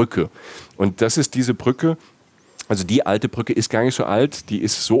alten Brücke. Und das ist diese Brücke. Also die alte Brücke ist gar nicht so alt, die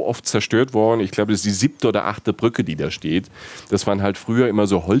ist so oft zerstört worden. Ich glaube, das ist die 7. oder 8. Brücke, die da steht. Das waren halt früher immer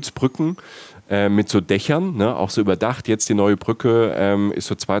so Holzbrücken mit so Dächern, ne, auch so überdacht. Jetzt die neue Brücke ist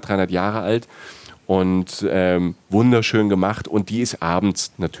so 200, 300 Jahre alt und wunderschön gemacht. Und die ist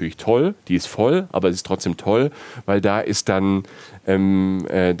abends natürlich toll, die ist voll, aber es ist trotzdem toll, weil da ist dann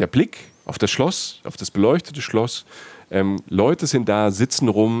der Blick auf das Schloss, auf das beleuchtete Schloss. Leute sind da, sitzen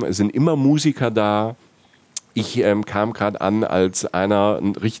rum, es sind immer Musiker da. Ich kam gerade an als ein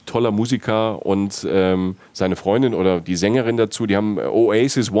richtig toller Musiker und seine Freundin oder die Sängerin dazu, die haben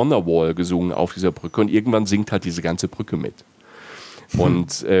Oasis Wonderwall gesungen auf dieser Brücke und irgendwann singt halt diese ganze Brücke mit.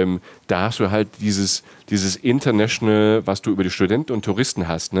 Und da hast du halt dieses International, was du über die Studenten und Touristen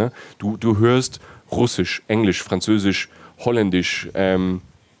hast. Ne? Du hörst Russisch, Englisch, Französisch, Holländisch,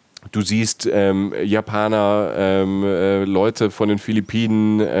 du siehst Japaner, Leute von den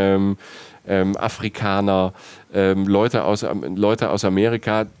Philippinen, Afrikaner, Leute aus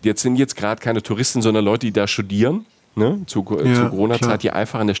Amerika. Jetzt sind gerade keine Touristen, sondern Leute, die da studieren, ne? Zu Corona-Zeit, die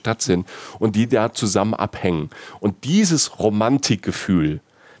einfach in der Stadt sind und die da zusammen abhängen. Und dieses Romantikgefühl,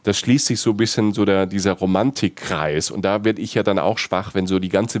 das schließt sich so ein bisschen dieser Romantikkreis. Und da werde ich ja dann auch schwach, wenn so die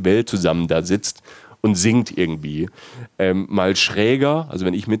ganze Welt zusammen da sitzt und singt irgendwie. Mal schräger, also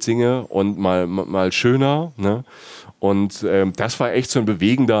wenn ich mitsinge, und mal schöner, ne? Und das war echt so ein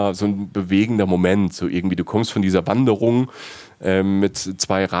bewegender Moment. So irgendwie, du kommst von dieser Wanderung mit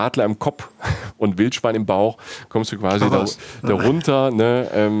 2 Radler im Kopf und Wildschwein im Bauch, kommst du quasi da runter,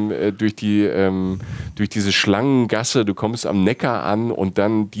 ne, durch diese Schlangengasse, du kommst am Neckar an und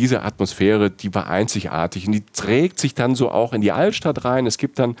dann diese Atmosphäre, die war einzigartig und die trägt sich dann so auch in die Altstadt rein. Es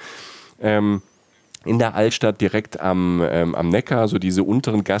gibt dann in der Altstadt direkt am Neckar, so diese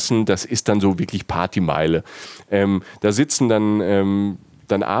unteren Gassen, das ist dann so wirklich Partymeile. Da sitzen dann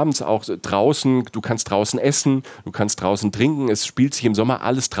abends auch draußen, du kannst draußen essen, du kannst draußen trinken, es spielt sich im Sommer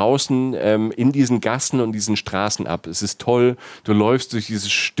alles draußen in diesen Gassen und diesen Straßen ab. Es ist toll, du läufst durch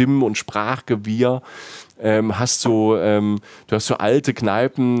dieses Stimmen- und Sprachgewirr, du hast so alte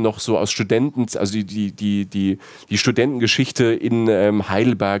Kneipen, noch so aus Studenten, also die Studentengeschichte in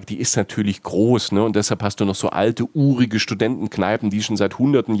Heidelberg, die ist natürlich groß, ne? Und deshalb hast du noch so alte, urige Studentenkneipen, die es schon seit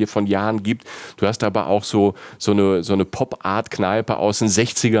Hunderten von Jahren gibt. Du hast aber auch so eine Pop-Art-Kneipe aus den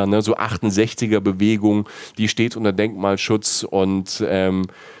 60er, ne? So 68er-Bewegung, die steht unter Denkmalschutz und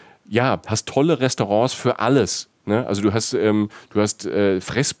hast tolle Restaurants für alles. Ne? Also du hast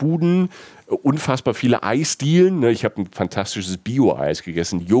Fressbuden, unfassbar viele Eisdielen. Ne? Ich habe ein fantastisches Bio-Eis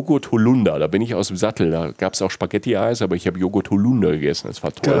gegessen. Joghurt Holunder, da bin ich aus dem Sattel. Da gab es auch Spaghetti-Eis, aber ich habe Joghurt Holunder gegessen. Das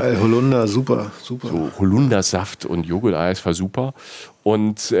war toll. Geil, Holunder, super. So Holundersaft und Joghurt-Eis war super.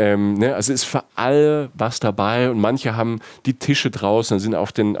 Und also ist für alle was dabei und manche haben die Tische draußen, sind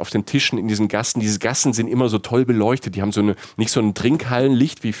auf den Tischen in diesen Gassen. Diese Gassen sind immer so toll beleuchtet. Die haben nicht so ein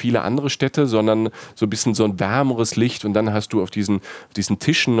Trinkhallenlicht wie viele andere Städte, sondern so ein bisschen so ein wärmeres Licht und dann hast du auf diesen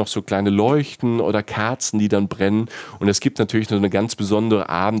Tischen noch so kleine Leuchten oder Kerzen, die dann brennen und es gibt natürlich noch eine ganz besondere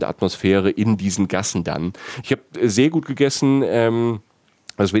Abendatmosphäre in diesen Gassen dann. Ich habe sehr gut gegessen,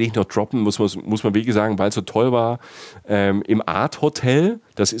 das will ich noch droppen, muss man wirklich sagen, weil es so toll war, im Art Hotel,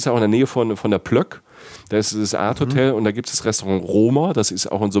 das ist auch in der Nähe von der Plöck, da ist das Art Hotel und da gibt es das Restaurant Roma, das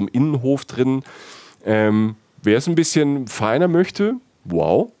ist auch in so einem Innenhof drin. Wer es ein bisschen feiner möchte,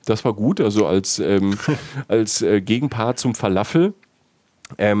 wow, das war gut, also als Gegenpart zum Falafel.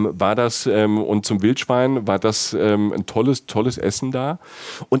 War das und zum Wildschwein war das ein tolles Essen da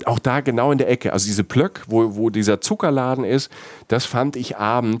und auch da genau in der Ecke, also diese Plöck, wo dieser Zucker-Laden ist, das fand ich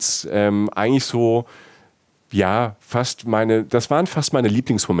abends eigentlich so, ja, das waren fast meine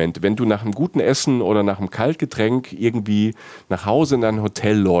Lieblingsmomente, wenn du nach einem guten Essen oder nach einem Kaltgetränk irgendwie nach Hause in ein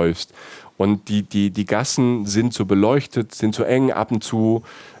Hotel läufst und die Gassen sind so beleuchtet, sind so eng, ab und zu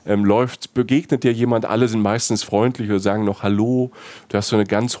begegnet dir jemand, alle sind meistens freundlich oder sagen noch Hallo, du hast so eine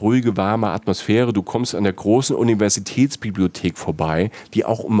ganz ruhige, warme Atmosphäre, du kommst an der großen Universitätsbibliothek vorbei, die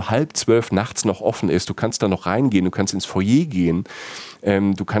auch um 11:30 nachts noch offen ist, du kannst da noch reingehen, du kannst ins Foyer gehen,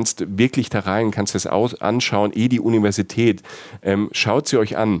 du kannst wirklich da rein, kannst das anschauen, die Universität, schaut sie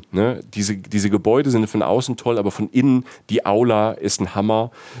euch an, ne? Diese Gebäude sind von außen toll, aber von innen, die Aula ist ein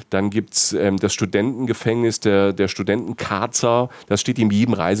Hammer, dann gibt es das Studentengefängnis, der Studentenkarzer, das steht in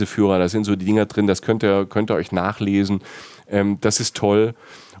jedem Reiseführer, da sind so die Dinger drin, das könnt ihr euch nachlesen, das ist toll.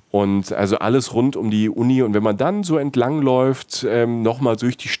 Und also alles rund um die Uni und wenn man dann so entlang läuft, nochmal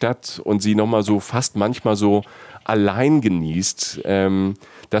durch die Stadt und sie nochmal so fast manchmal so allein genießt,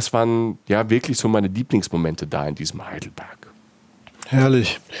 das waren ja wirklich so meine Lieblingsmomente da in diesem Heidelberg.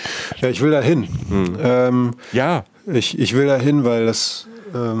 Herrlich. Ja, ich will da hin. Ja. Ich will da hin, weil das,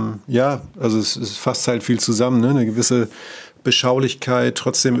 also es fasst halt viel zusammen, ne? Eine gewisse Beschaulichkeit,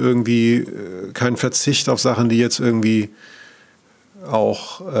 trotzdem irgendwie kein Verzicht auf Sachen, die jetzt irgendwie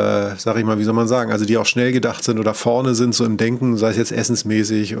auch, sag ich mal, wie soll man sagen, also die auch schnell gedacht sind oder vorne sind, so im Denken, sei es jetzt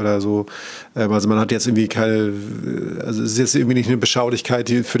essensmäßig oder so. Also man hat jetzt irgendwie also es ist jetzt irgendwie nicht eine Beschaulichkeit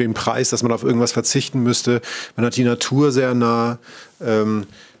für den Preis, dass man auf irgendwas verzichten müsste. Man hat die Natur sehr nah.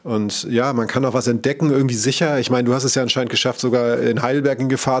 Und ja, man kann auch was entdecken, irgendwie sicher. Ich meine, du hast es ja anscheinend geschafft, sogar in Heidelberg in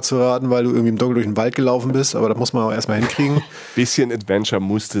Gefahr zu geraten, weil du irgendwie im Dunkeln durch den Wald gelaufen bist. Aber das muss man auch erstmal hinkriegen. Bisschen Adventure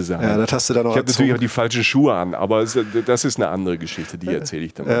musste sein. Ja, das hast du dann auch. Ich habe natürlich auch die falschen Schuhe an, aber das ist eine andere Geschichte, die erzähle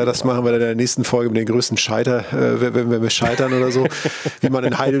ich dann mal. Das machen wir dann in der nächsten Folge mit den größten wenn wir scheitern oder so. Wie man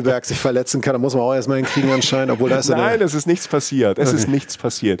in Heidelberg sich verletzen kann, da muss man auch erstmal hinkriegen anscheinend. Obwohl es ist nichts passiert. Es ist nichts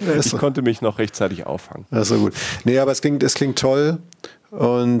passiert. Ich konnte mich noch rechtzeitig auffangen. Das ist so gut. Nee, aber es klingt toll.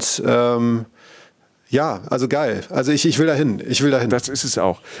 Und also geil. Also ich will dahin. Das ist es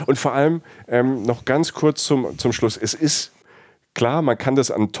auch. Und vor allem noch ganz kurz zum Schluss. Es ist klar, man kann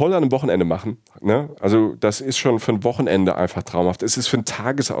das toll an einem Wochenende machen. Ne? Also das ist schon für ein Wochenende einfach traumhaft. Es ist für einen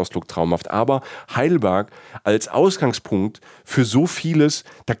Tagesausflug traumhaft. Aber Heidelberg als Ausgangspunkt für so vieles,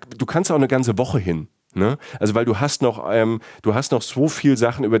 du kannst auch eine ganze Woche hin. Ne? Also weil du hast noch so viele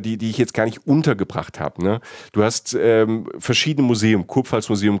Sachen, über die ich jetzt gar nicht untergebracht habe. Ne? Du hast verschiedene Museen,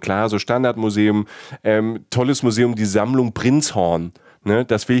 Kurpfalz-Museum, klar, so Standardmuseum, tolles Museum, die Sammlung Prinzhorn. Ne,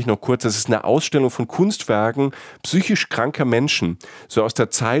 das will ich noch kurz. Das ist eine Ausstellung von Kunstwerken psychisch kranker Menschen. So aus der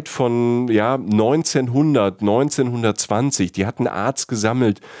Zeit von 1900, 1920. Die hat ein Arzt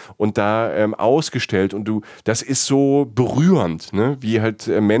gesammelt und da ausgestellt. Und das ist so berührend, ne? Wie halt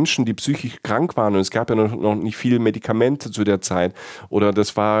Menschen, die psychisch krank waren. Und es gab ja noch nicht viele Medikamente zu der Zeit. Oder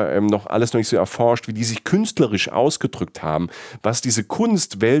das war noch alles noch nicht so erforscht, wie die sich künstlerisch ausgedrückt haben. Was diese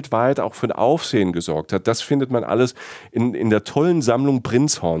Kunst weltweit auch für ein Aufsehen gesorgt hat. Das findet man alles in der tollen Sammlung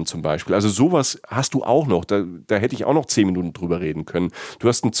Prinzhorn zum Beispiel. Also sowas hast du auch noch. Da hätte ich auch noch 10 Minuten drüber reden können. Du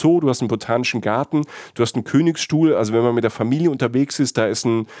hast einen Zoo, du hast einen botanischen Garten, du hast einen Königsstuhl. Also wenn man mit der Familie unterwegs ist, da ist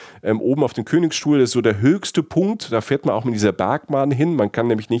oben auf dem Königsstuhl, das ist so der höchste Punkt. Da fährt man auch mit dieser Bergbahn hin. Man kann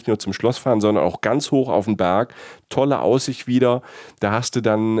nämlich nicht nur zum Schloss fahren, sondern auch ganz hoch auf den Berg. Tolle Aussicht wieder. Da hast du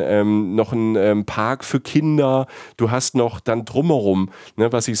dann noch einen Park für Kinder. Du hast noch dann drumherum,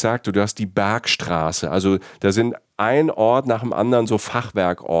 ne, was ich sagte, du hast die Bergstraße. Also da sind ein Ort nach dem anderen so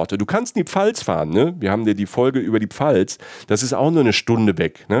Fachwerkorte. Du kannst in die Pfalz fahren, ne? Wir haben dir die Folge über die Pfalz. Das ist auch nur eine Stunde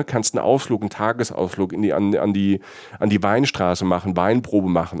weg, ne? Kannst einen Ausflug, einen Tagesausflug an die Weinstraße machen, Weinprobe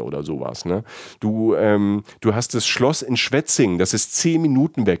machen oder sowas, ne? Du hast das Schloss in Schwetzingen, das ist 10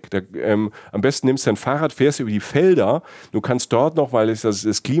 Minuten weg. Am besten nimmst du dein Fahrrad, fährst über die Felder. Du kannst dort noch, weil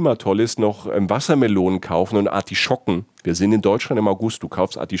das Klima toll ist, noch Wassermelonen kaufen und Artischocken. Wir sind in Deutschland im August, du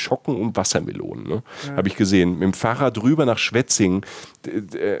kaufst Artischocken und Wassermelonen, ne? Ja. Habe ich gesehen. Mit dem Fahrrad rüber nach Schwetzingen,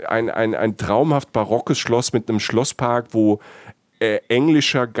 ein traumhaft barockes Schloss mit einem Schlosspark, wo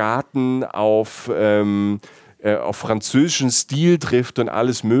englischer Garten auf französischen Stil trifft und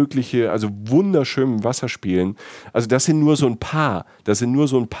alles Mögliche, also wunderschön im Wasser spielen. Also das sind nur so ein paar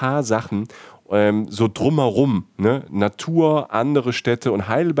Sachen, so drumherum, ne? Natur, andere Städte und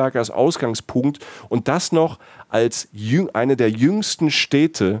Heidelberg als Ausgangspunkt und das noch als eine der jüngsten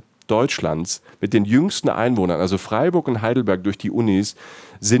Städte Deutschlands mit den jüngsten Einwohnern, also Freiburg und Heidelberg durch die Unis,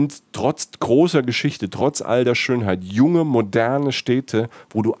 sind trotz großer Geschichte, trotz all der Schönheit, junge, moderne Städte,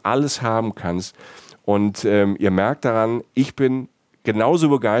 wo du alles haben kannst. Und ihr merkt daran, ich bin genauso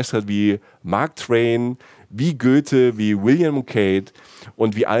begeistert wie Mark Twain, wie Goethe, wie William und Kate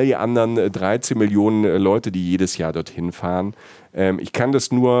und wie all die anderen 13 Millionen Leute, die jedes Jahr dorthin fahren. Ich kann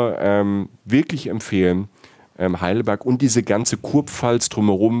das nur wirklich empfehlen, Heidelberg und diese ganze Kurpfalz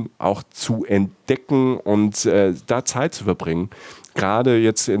drumherum auch zu entdecken und da Zeit zu verbringen. Gerade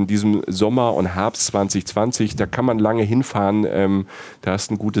jetzt in diesem Sommer und Herbst 2020, da kann man lange hinfahren, da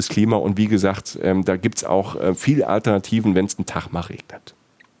ist ein gutes Klima und wie gesagt, da gibt es auch viele Alternativen, wenn es einen Tag mal regnet.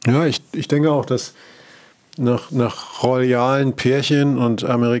 Ja, ich denke auch, dass nach royalen Pärchen und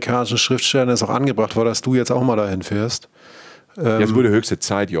amerikanischen Schriftstellern es auch angebracht war, dass du jetzt auch mal dahin fährst. Jetzt wurde höchste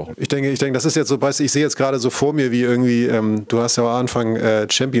Zeit, Jochen. Ich denke, das ist jetzt so, weißt du, ich sehe jetzt gerade so vor mir, wie irgendwie, du hast ja am Anfang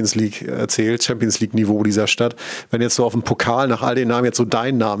Champions League erzählt, Champions League Niveau dieser Stadt. Wenn jetzt so auf dem Pokal nach all den Namen jetzt so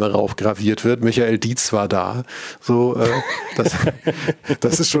dein Name raufgraviert wird, Michael Dietz war da, so,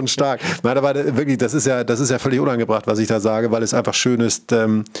 das ist schon stark. Nein, aber wirklich, das ist ja völlig unangebracht, was ich da sage, weil es einfach schön ist,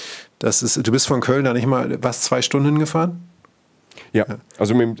 du bist von Köln da nicht mal, 2 Stunden hingefahren? Ja,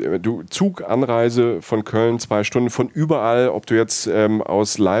 also mit dem Zuganreise von Köln 2 Stunden, von überall, ob du jetzt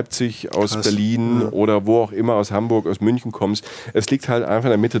aus Leipzig, aus Berlin oder wo auch immer, aus Hamburg, aus München kommst. Es liegt halt einfach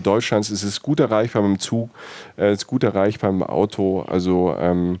in der Mitte Deutschlands. Es ist gut erreichbar mit dem Zug, es ist gut erreichbar mit dem Auto. Also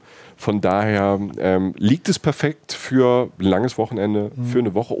von daher liegt es perfekt für ein langes Wochenende, für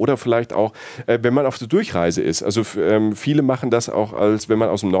eine Woche oder vielleicht auch, wenn man auf der Durchreise ist. Also viele machen das auch, als wenn man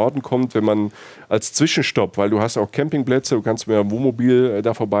aus dem Norden kommt, wenn man als Zwischenstopp, weil du hast auch Campingplätze, du kannst mit einem Wohnmobil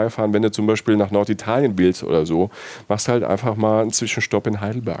da vorbeifahren, wenn du zum Beispiel nach Norditalien willst oder so, machst halt einfach mal einen Zwischenstopp in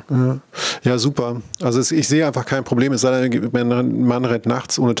Heidelberg. Ja, super. Also ich sehe einfach kein Problem, es sei denn, man rennt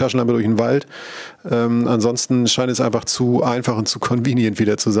nachts ohne Taschenlampe durch den Wald. Ansonsten scheint es einfach zu einfach und zu convenient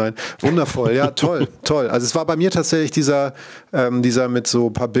wieder zu sein. Wundervoll, ja, toll. Also es war bei mir tatsächlich dieser mit so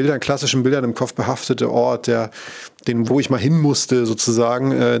ein paar Bildern, klassischen Bildern im Kopf behaftete Ort, wo ich mal hin musste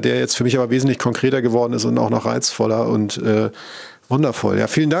sozusagen, der jetzt für mich aber wesentlich konkreter geworden ist und auch noch reizvoller und wundervoll. Ja,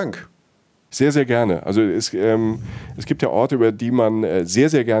 vielen Dank. Sehr, sehr gerne. Also es gibt ja Orte, über die man sehr,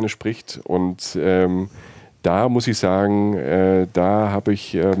 sehr gerne spricht und da muss ich sagen, da habe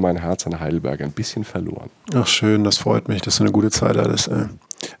ich mein Herz an Heidelberg ein bisschen verloren. Ach schön, das freut mich, dass du eine gute Zeit hattest.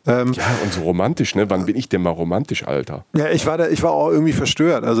 Ja, und so romantisch, ne? Wann bin ich denn mal romantisch, Alter? Ja, ich war auch irgendwie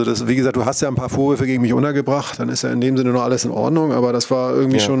verstört. Also wie gesagt, du hast ja ein paar Vorwürfe gegen mich untergebracht, dann ist ja in dem Sinne noch alles in Ordnung, aber das war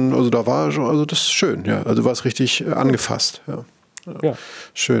irgendwie schon, also das ist schön, ja. Also war es richtig angefasst, ja. Ja.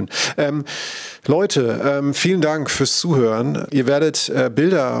 Schön. Leute, vielen Dank fürs Zuhören. Ihr werdet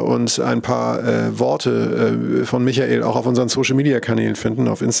Bilder und ein paar Worte von Michael auch auf unseren Social-Media-Kanälen finden,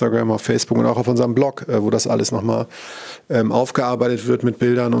 auf Instagram, auf Facebook und auch auf unserem Blog, wo das alles nochmal aufgearbeitet wird mit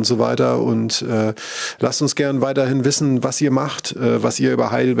Bildern und so weiter. Und lasst uns gern weiterhin wissen, was ihr macht, was ihr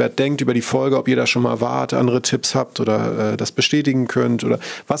über Heidelberg denkt, über die Folge, ob ihr da schon mal wart, andere Tipps habt oder das bestätigen könnt oder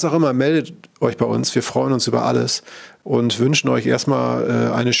was auch immer. Meldet euch bei uns. Wir freuen uns über alles und wünschen euch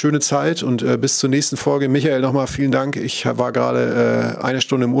erstmal eine schöne Zeit und bis zur nächsten Folge. Michael, nochmal vielen Dank. Ich war gerade eine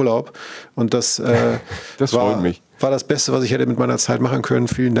Stunde im Urlaub und das freut mich. War das Beste, was ich hätte mit meiner Zeit machen können.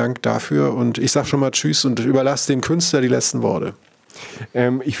 Vielen Dank dafür und ich sage schon mal Tschüss und überlasse dem Künstler die letzten Worte.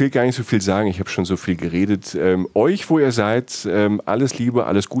 Ich will gar nicht so viel sagen, ich habe schon so viel geredet. Euch, wo ihr seid, alles Liebe,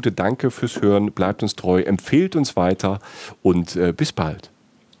 alles Gute, danke fürs Hören, bleibt uns treu, empfehlt uns weiter und bis bald.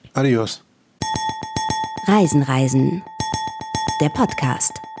 Adios. Reisen Reisen, der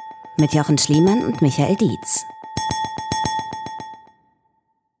Podcast mit Jochen Schliemann und Michael Dietz.